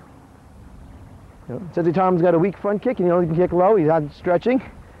low. You know, Cedric Tom's got a weak front kick and he only can kick low, he's not stretching.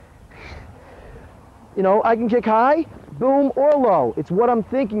 You know, I can kick high, boom, or low. It's what I'm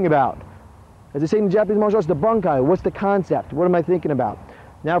thinking about. As they say in Japanese martial arts, the bunkai. What's the concept? What am I thinking about?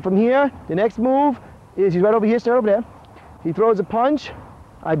 Now from here, the next move is he's right over here, start over there. He throws a punch,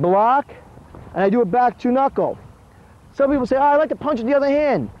 I block, and I do a back 2-knuckle. Some people say, oh, I like to punch with the other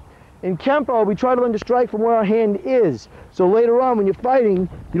hand. In Kempo, we try to learn to strike from where our hand is. So later on, when you're fighting,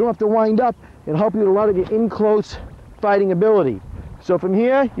 you don't have to wind up. It'll help you with a lot of your in-close fighting ability. So from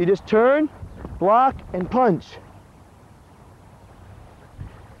here, you just turn, block, and punch.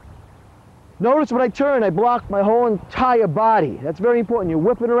 Notice when I turn, I block my whole entire body. That's very important. You're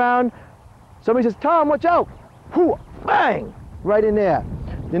whipping around. Somebody says, Tom, watch out. Whoo, bang, right in there.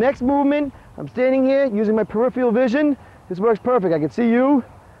 The next movement, I'm standing here using my peripheral vision. This works perfect. I can see you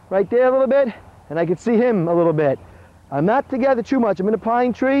right there a little bit, and I can see him a little bit. I'm not together too much. I'm in a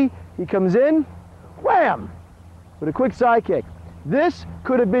pine tree. He comes in, wham, with a quick side kick. This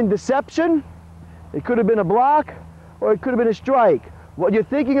could have been deception. It could have been a block, or it could have been a strike. What you're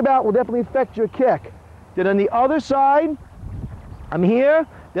thinking about will definitely affect your kick. Then on the other side, I'm here,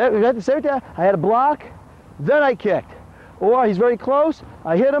 I had a block, then I kicked. Or he's very close,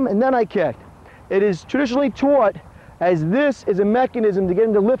 I hit him, and then I kicked. It is traditionally taught as this is a mechanism to get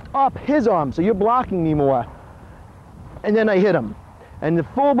him to lift up his arm, so you're blocking me more. And then I hit him. And the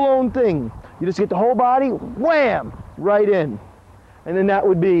full-blown thing, you just get the whole body, wham, right in. And then that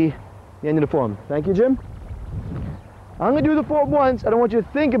would be the end of the form. Thank you, Jim. I'm gonna do the form once. I don't want you to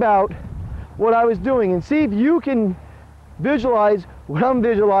think about what I was doing, and see if you can visualize what I'm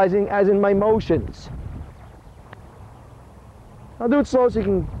visualizing as in my motions. I'll do it slow so you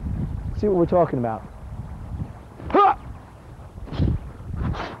can see what we're talking about. Ha!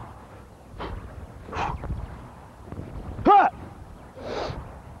 Ha!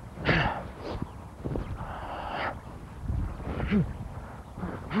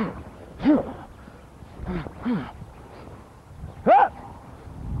 Ha!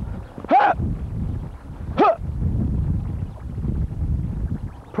 Ha! Ha!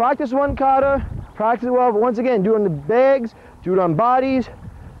 Practice one kata, practice it well, but once again, do it on the bags, do it on bodies,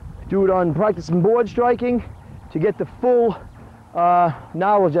 do it on practicing board striking to get the full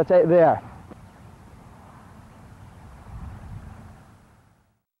knowledge that's there.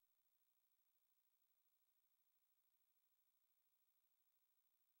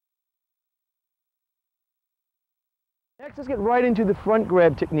 Next, let's get right into the front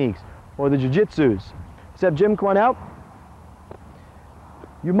grab techniques, or the jiu-jitsus. Except Jim, come on out.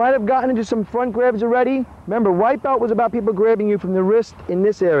 You might have gotten into some front grabs already. Remember, white belt was about people grabbing you from the wrist in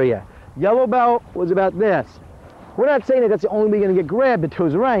this area. Yellow belt was about this. We're not saying that that's the only way you're going to get grabbed at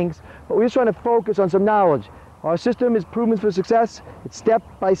those ranks, but we're just trying to focus on some knowledge. Our system is proven for success. It's step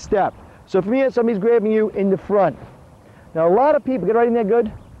by step. So for me, somebody's grabbing you in the front. Now, a lot of people, get right in there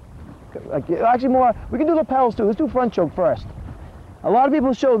good. Actually more, we can do lapels too. Let's do front choke first. A lot of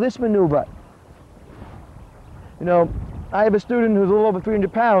people show this maneuver. You know, I have a student who's a little over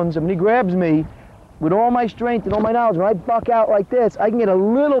 300 pounds, and when he grabs me, with all my strength and all my knowledge, when I buck out like this, I can get a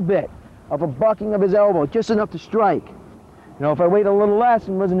little bit of a bucking of his elbow, just enough to strike. You know, if I weighed a little less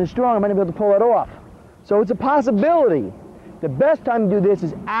and wasn't as strong, I might not be able to pull it off. So it's a possibility. The best time to do this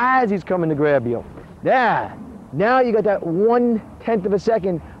is as he's coming to grab you. Yeah. Now you got that 1/10 of a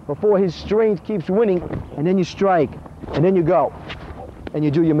second before his strength keeps winning, and then you strike, and then you go, and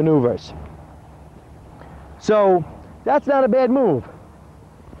you do your maneuvers. So that's not a bad move.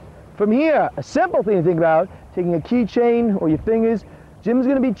 From here, a simple thing to think about, taking a keychain or your fingers. Jim's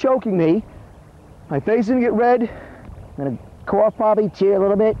gonna be choking me. My face is gonna get red. I'm gonna cough probably, cheer a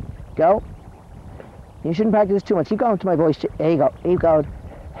little bit. Go. You shouldn't practice this too much. Keep going to my voice. There you go. Keep going.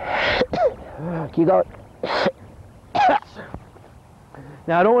 Keep going.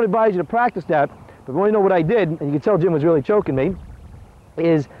 Now, I don't want to advise you to practice that, but if you want to know what I did, and you can tell Jim was really choking me,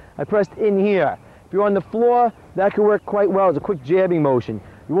 is I pressed in here. If you're on the floor, that can work quite well as a quick jabbing motion.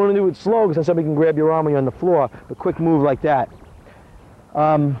 You want to do it slow because then somebody can grab your arm when you're on the floor, a quick move like that.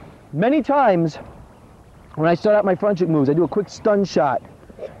 Many times, when I start out my front choke moves, I do a quick stun shot,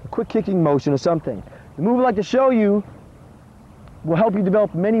 a quick kicking motion or something. The move I'd like to show you will help you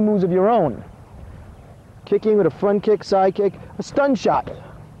develop many moves of your own. Kicking with a front kick, side kick, a stun shot.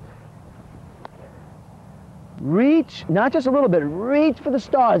 Reach, not just a little bit, reach for the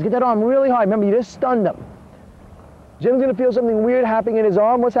stars. Get that arm really high. Remember, you just stunned him. Jim's gonna feel something weird happening in his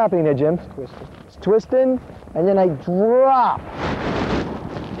arm. What's happening there, Jim? It's twisting. It's twisting, and then I drop.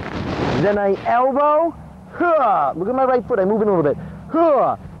 Then I elbow. Huh. Look at my right foot, I'm moving a little bit.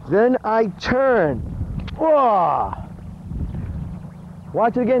 Huh. Then I turn. Whoa.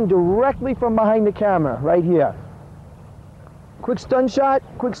 Watch it again, directly from behind the camera, right here. Quick stun shot,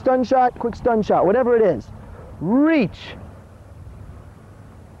 quick stun shot, quick stun shot, whatever it is. Reach.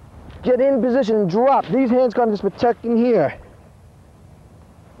 Get in position, drop. These hands kind of just protecting here.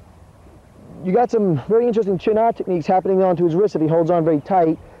 You got some very interesting chin-out techniques happening onto his wrist. If he holds on very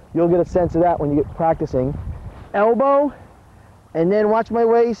tight, you'll get a sense of that when you get practicing. Elbow, and then watch my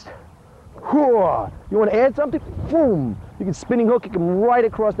waist. You want to add something? Boom. You can spinning hook kick him right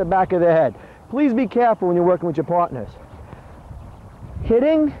across the back of the head. Please be careful when you're working with your partners.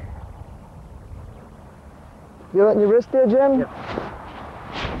 Hitting. Feel it in your wrist there, Jim? Yep.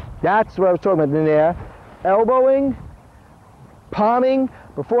 That's what I was talking about in there. Elbowing, palming.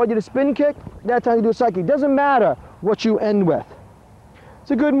 Before I do the spin kick, that time you do a side kick. Doesn't matter what you end with.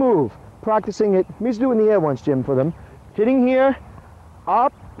 It's a good move. Practicing it. We used to do it in the air once, Jim, for them. Hitting here,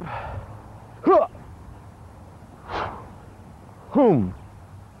 up. Boom.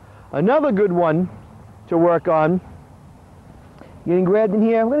 Another good one to work on. Getting grabbed in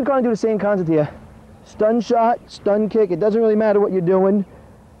here. We're going to kind of do the same concept here. Stun shot, stun kick. It doesn't really matter what you're doing.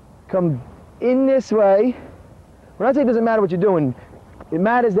 Come in this way. When I say it doesn't matter what you're doing, it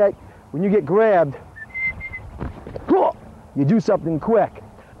matters that when you get grabbed, you do something quick.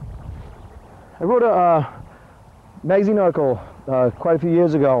 I wrote a magazine article quite a few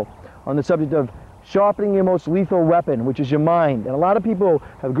years ago on the subject of sharpening your most lethal weapon, which is your mind. And a lot of people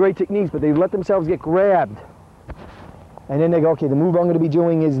have great techniques, but they let themselves get grabbed. And then they go, okay, the move I'm going to be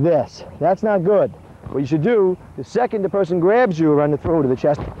doing is this. That's not good. What you should do, the second the person grabs you around the throat or the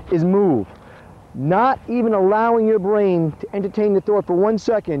chest, is move. Not even allowing your brain to entertain the thought for 1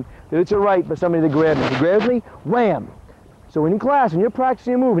 second that it's all right for somebody to grab me. If he grabs me, wham! So in class, when you're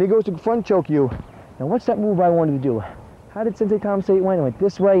practicing a move and he goes to front choke you, now what's that move I wanted to do? How did Sensei Tom say it went? It went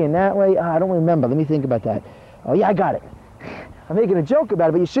this way and that way? I don't remember. Let me think about that. Oh yeah, I got it. I'm making a joke about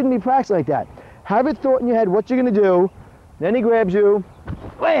it, but you shouldn't be practicing like that. Have a thought in your head what you're going to do, then he grabs you,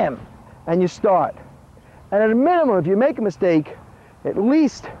 wham! And you start. And at a minimum, if you make a mistake, at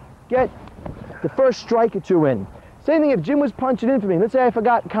least get the first strike or two in. Same thing if Jim was punching in for me. Let's say I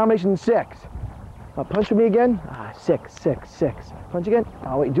forgot combination 6. Punch for me again? 6, 6, 6. Punch again?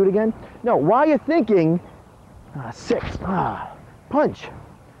 Oh, wait, do it again? No, while you're thinking, 6. Punch.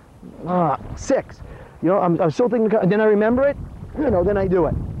 6. You know, I'm still thinking, and then I remember it, you know, then I do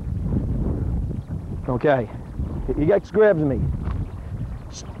it. Okay. He gets grabs me.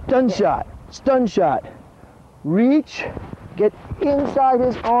 Stun shot. Stun shot. Reach. Get inside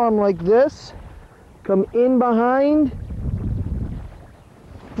his arm like this. Come in behind.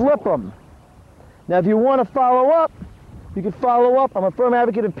 Flip him. Now if you want to follow up, you can follow up. I'm a firm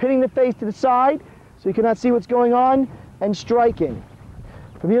advocate of pinning the face to the side so you cannot see what's going on, and striking.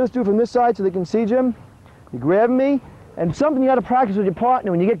 From here, let's do it from this side so they can see Jim. You grab me, and something you got to practice with your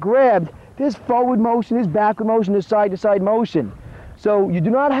partner. When you get grabbed, there's forward motion, there's backward motion, there's side-to-side motion. So you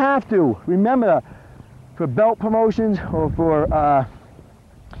do not have to. Remember, for belt promotions or for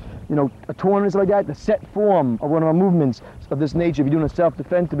you know, a tournament like that, the set form of one of our movements of this nature, if you're doing a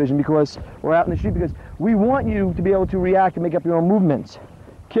self-defense division because we're out in the street, because we want you to be able to react and make up your own movements.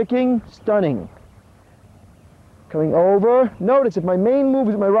 Kicking, stunning. Coming over. Notice if my main move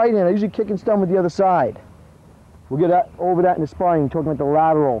is with my right hand, I usually kick and stun with the other side. We'll get over that in the sparring, talking about the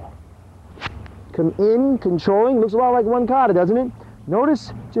lateral. Come in, controlling. Looks a lot like one kata, doesn't it?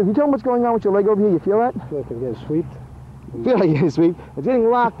 Notice, Jim, you tell me what's going on with your leg over here. You feel that? I feel like I'm getting swept. I feel like you're getting swept. It's getting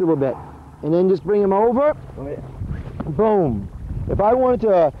locked a little bit. And then just bring him over. Oh, yeah. Boom. If I wanted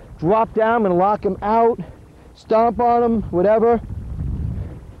to drop down and lock him out, stomp on him, whatever.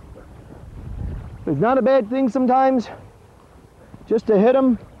 It's not a bad thing sometimes just to hit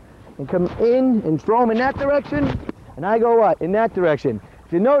him and come in and throw him in that direction. And I go what? In that direction.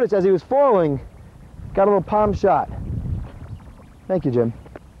 If you notice, as he was falling, got a little palm shot. Thank you, Jim.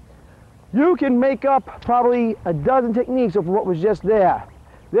 You can make up probably a dozen techniques of what was just there.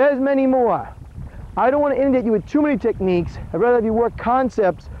 There's many more. I don't want to inundate you with too many techniques. I'd rather have you work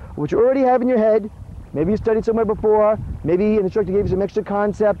concepts which you already have in your head. Maybe you studied somewhere before. Maybe an instructor gave you some extra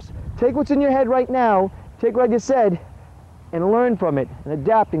concepts. Take what's in your head right now, take what I just said, and learn from it, and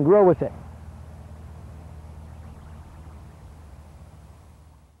adapt and grow with it.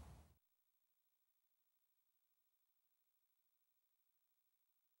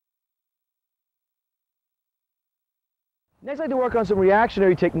 Next, I'd like to work on some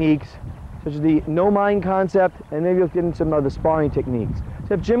reactionary techniques, such as the no mind concept, and maybe we'll get into some other sparring techniques.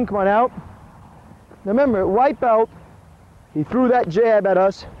 So if Jim, come on out. Now remember, white belt, he threw that jab at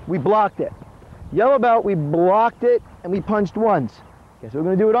us, we blocked it. Yellow belt, we blocked it, and we punched once. Guess what we're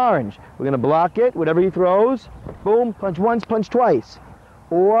going to do with orange? We're going to block it, whatever he throws, boom, punch once, punch twice.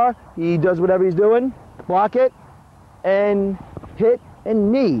 Or he does whatever he's doing, block it, and hit, and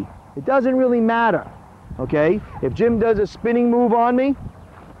knee. It doesn't really matter, okay? If Jim does a spinning move on me,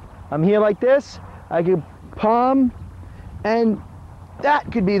 I'm here like this, I can palm, and that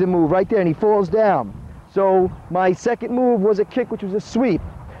could be the move right there, and he falls down. So my second move was a kick, which was a sweep.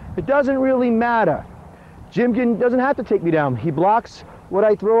 It doesn't really matter. Jim doesn't have to take me down. He blocks what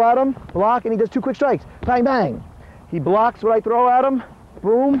I throw at him, block, and he does 2 quick strikes. Bang, bang. He blocks what I throw at him,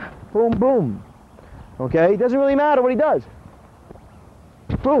 boom, boom, boom. Okay, it doesn't really matter what he does.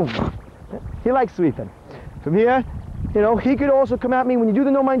 Boom. He likes sweeping. From here, you know, he could also come at me. When you do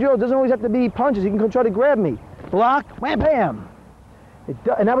the no mind drill, it doesn't always have to be punches. He can try to grab me. Block, wham, bam.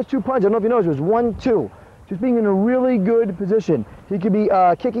 And that was 2 punches. I don't know if you noticed, it was 1, 2. Just being in a really good position. He could be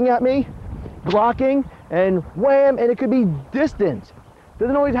kicking at me, blocking, and wham, and it could be distance.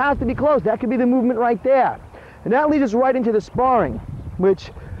 Doesn't always have to be close. That could be the movement right there. And that leads us right into the sparring,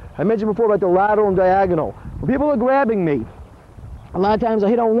 which I mentioned before about the lateral and diagonal. When people are grabbing me, a lot of times I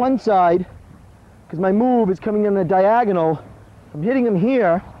hit on one side because my move is coming in a diagonal. I'm hitting them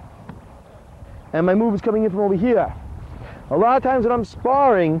here, and my move is coming in from over here. A lot of times when I'm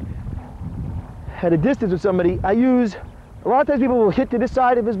sparring at a distance with somebody, a lot of times people will hit to this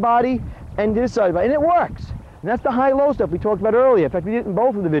side of his body and this side of it, and it works. And that's the high-low stuff we talked about earlier. In fact, we did it in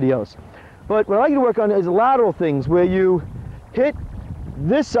both of the videos. But what I like you to work on is lateral things where you hit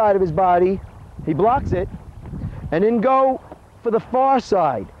this side of his body, he blocks it, and then go for the far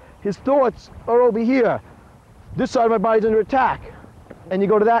side. His thoughts are over here. This side of my body's under attack. And you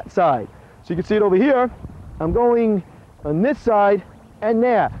go to that side. So you can see it over here. I'm going on this side and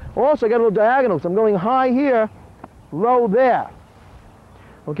there. Also, I got a little diagonal, so I'm going high here, low there.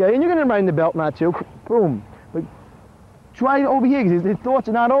 Okay, and you're gonna remind the belt not to. Boom. But try it over here, because his thoughts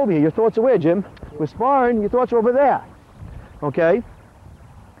are not over here. Your thoughts are where, Jim? We're sparring, your thoughts are over there. Okay? You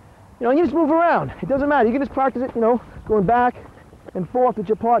know, you just move around. It doesn't matter. You can just practice it, you know, going back and forth with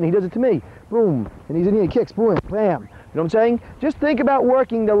your partner. He does it to me. Boom. And he's in here, he kicks, boom, bam. You know what I'm saying? Just think about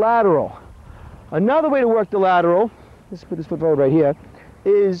working the lateral. Another way to work the lateral, let's put this foot forward right here,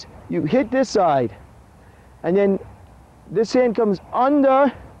 is you hit this side, and then this hand comes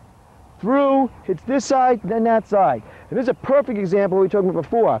under, through, hits this side, then that side. And this is a perfect example of what we were talking about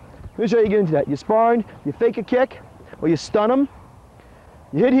before. Let me show you get into that. You're sparring, you fake a kick, or you stun him,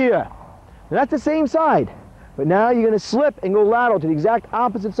 you hit here. And that's the same side. But now you're going to slip and go lateral to the exact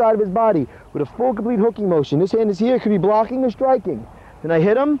opposite side of his body with a full complete hooking motion. This hand is here, could be blocking or striking. Then I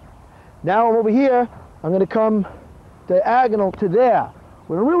hit him. Now I'm over here. I'm going to come diagonal to there.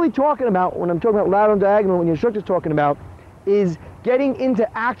 What I'm really talking about when I'm talking about lateral and diagonal, when your instructor's talking about, is getting into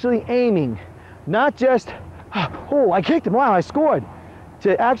actually aiming. Not just, oh, I kicked him, wow, I scored.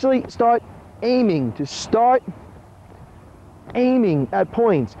 To actually start aiming, to start aiming at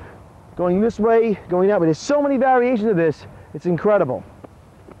points. Going this way, going that way. There's so many variations of this, it's incredible.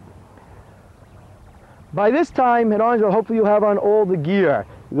 By this time at Orangeville, hopefully you'll have on all the gear.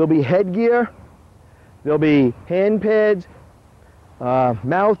 There'll be headgear, there'll be hand pads,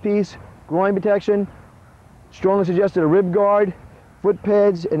 mouthpiece, groin protection, strongly suggested a rib guard, foot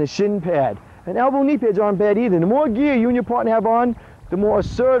pads, and a shin pad. And elbow knee pads aren't bad either. The more gear you and your partner have on, the more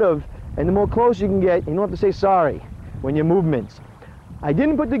assertive and the more close you can get. You don't have to say sorry when your movements. I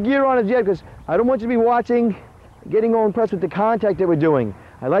didn't put the gear on as yet because I don't want you to be watching, getting all impressed with the contact that we're doing.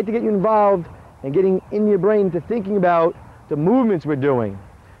 I like to get you involved and getting in your brain to thinking about the movements we're doing.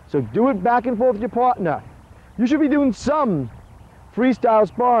 So do it back and forth with your partner. You should be doing some freestyle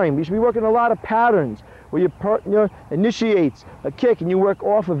sparring. You should be working a lot of patterns where your partner initiates a kick and you work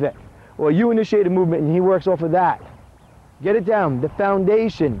off of it. Or you initiate a movement and he works off of that. Get it down, the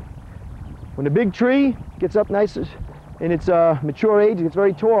foundation. When the big tree gets up nice in its mature age, it gets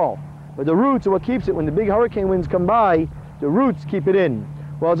very tall. But the roots are what keeps it. When the big hurricane winds come by, the roots keep it in.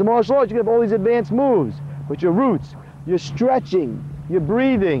 Well, as a martial arts, you can have all these advanced moves, but your roots, your stretching, your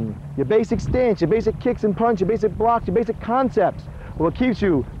breathing, your basic stance, your basic kicks and punch, your basic blocks, your basic concepts are what keeps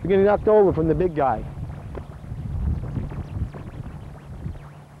you from getting knocked over from the big guy.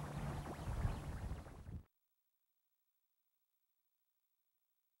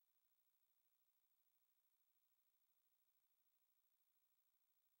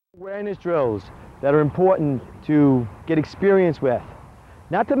 Awareness drills that are important to get experience with.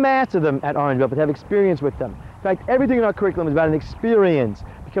 Not to master them at Orangeville, but to have experience with them. In fact, everything in our curriculum is about an experience,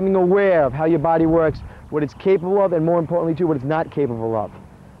 becoming aware of how your body works, what it's capable of, and more importantly too, what it's not capable of.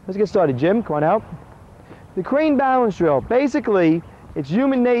 Let's get started. Jim, come on out. The crane balance drill, basically, it's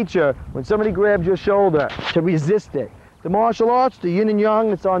human nature when somebody grabs your shoulder to resist it. The martial arts, the yin and yang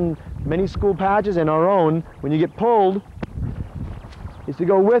that's on many school patches and our own, when you get pulled, is to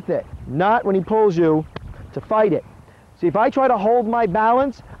go with it, not when he pulls you to fight it. See, if I try to hold my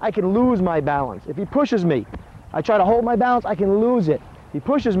balance, I can lose my balance. If he pushes me, I try to hold my balance, I can lose it. He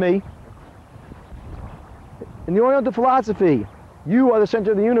pushes me. In the Oriental philosophy, you are the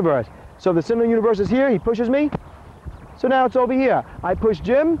center of the universe. So if the center of the universe is here, he pushes me. So now it's over here. I push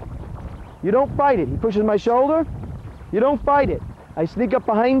Jim, you don't fight it. He pushes my shoulder, you don't fight it. I sneak up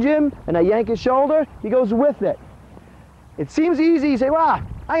behind Jim and I yank his shoulder, he goes with it. It seems easy, you say, wow,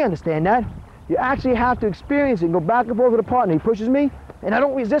 I understand that. You actually have to experience it and go back and forth with a partner. He pushes me, and I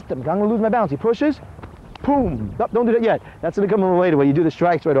don't resist him, because I'm going to lose my balance. He pushes, boom. No, don't do that yet. That's going to come a little later where you do the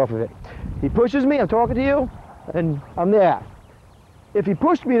strikes right off of it. He pushes me, I'm talking to you, and I'm there. If he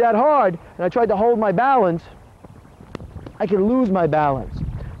pushed me that hard, and I tried to hold my balance, I can lose my balance.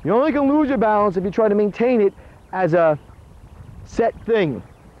 You only can lose your balance if you try to maintain it as a set thing.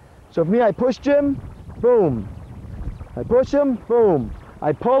 So for me, I push Jim, boom. I push him, boom.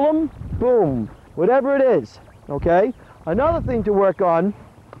 I pull him, boom. Whatever it is, okay? Another thing to work on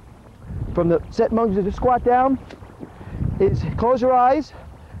from the set motion to squat down is close your eyes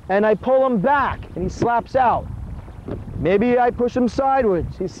and I pull him back and he slaps out. Maybe I push him sideways,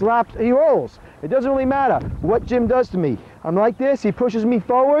 he slaps, he rolls. It doesn't really matter what Jim does to me. I'm like this, he pushes me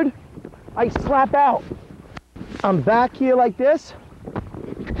forward, I slap out. I'm back here like this,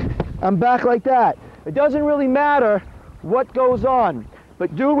 I'm back like that. It doesn't really matter what goes on,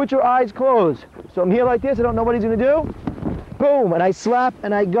 but do it with your eyes closed. So I'm here like this, I don't know what he's gonna do. Boom, and I slap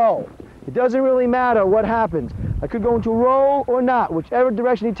and I go. It doesn't really matter what happens. I could go into a roll or not, whichever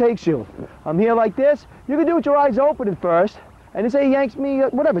direction he takes you. I'm here like this. You can do it with your eyes open at first, and then say he yanks me,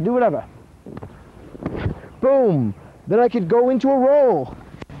 whatever, do whatever. Boom. Then I could go into a roll.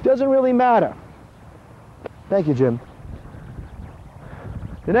 Doesn't really matter. Thank you, Jim.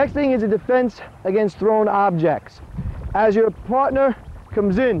 The next thing is a defense against thrown objects. As your partner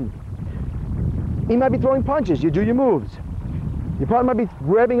comes in, he might be throwing punches. You do your moves. Your partner might be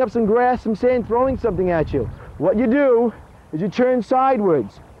grabbing up some grass, some sand, throwing something at you. What you do is you turn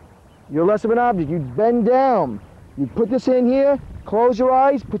sideways. You're less of an object. You bend down. You put this in here, close your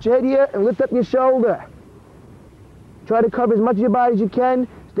eyes, put your head here, and lift up your shoulder. Try to cover as much of your body as you can.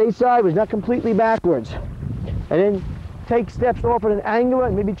 Stay sideways, not completely backwards. And then take steps off at an angle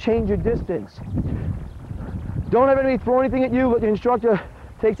and maybe change your distance. Don't have anybody throw anything at you. Let your instructor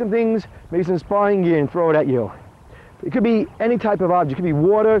take some things, maybe some sparring gear, and throw it at you. It could be any type of object. It could be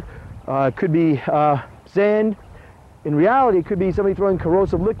water, it could be sand. In reality, it could be somebody throwing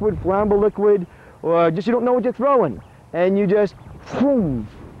corrosive liquid, flammable liquid, or just you don't know what you're throwing. And you just, boom.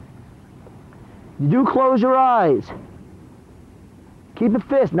 You do close your eyes. Keep a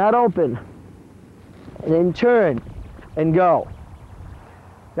fist not open. And then turn and go.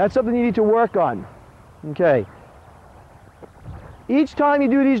 That's something you need to work on. Okay. Each time you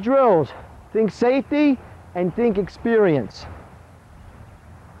do these drills, think safety and think experience.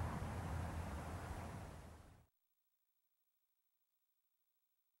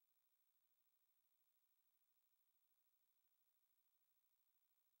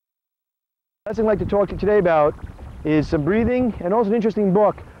 The last thing I'd like to talk to you today about is some breathing and also an interesting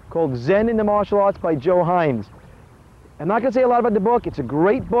book called Zen in the Martial Arts by Joe Hines. I'm not going to say a lot about the book. It's a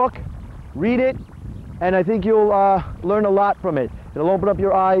great book. Read it, and I think you'll learn a lot from it. It'll open up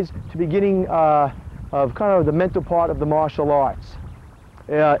your eyes to beginning of kind of the mental part of the martial arts.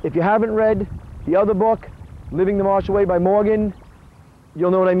 If you haven't read the other book, Living the Martial Way by Morgan,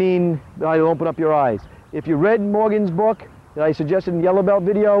 you'll know what I mean. It'll open up your eyes. If you read Morgan's book that I suggested in the Yellow Belt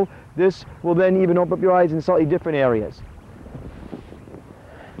video, this will then even open up your eyes in slightly different areas.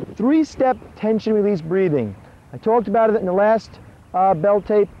 3-step tension release breathing. I talked about it in the last belt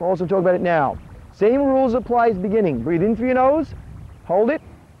tape. I'll also talk about it now. Same rules apply as beginning. Breathe in through your nose, hold it,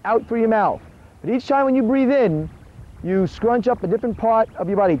 out through your mouth. But each time when you breathe in, you scrunch up a different part of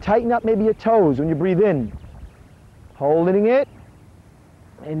your body. Tighten up maybe your toes when you breathe in. Holding it,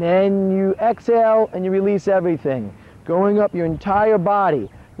 and then you exhale and you release everything. Going up your entire body.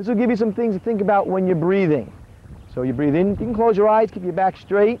 This will give you some things to think about when you're breathing. So you breathe in, you can close your eyes, keep your back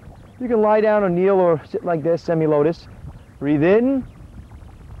straight. You can lie down or kneel or sit like this, semi-lotus. Breathe in.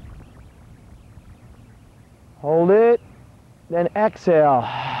 Hold it. Then exhale.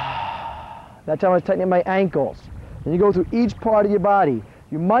 That time I was tightening my ankles. Then you go through each part of your body.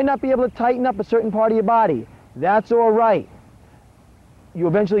 You might not be able to tighten up a certain part of your body. That's all right. You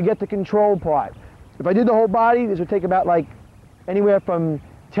eventually get the control part. If I did the whole body, this would take about like anywhere from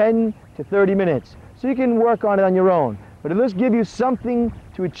 10 to 30 minutes. So you can work on it on your own. But it'll just give you something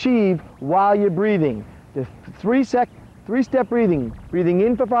to achieve while you're breathing. The three-step breathing. Breathing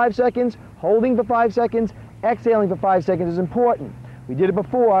in for 5 seconds, holding for 5 seconds, exhaling for 5 seconds is important. We did it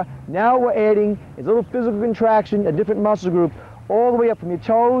before. Now what we're adding is a little physical contraction, a different muscle group, all the way up from your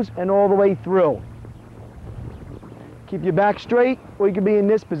toes and all the way through. Keep your back straight, or you can be in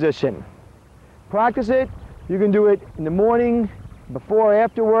this position. Practice it. You can do it in the morning, before or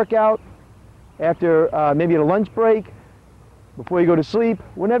after workout, after maybe at a lunch break, before you go to sleep.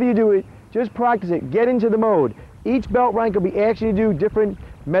 Whenever you do it, just practice it. Get into the mode. Each belt rank will be asking you to do different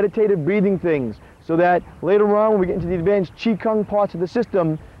meditative breathing things so that later on when we get into the advanced Qigong parts of the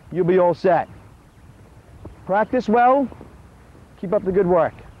system, you'll be all set. Practice well. Keep up the good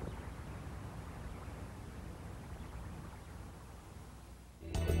work.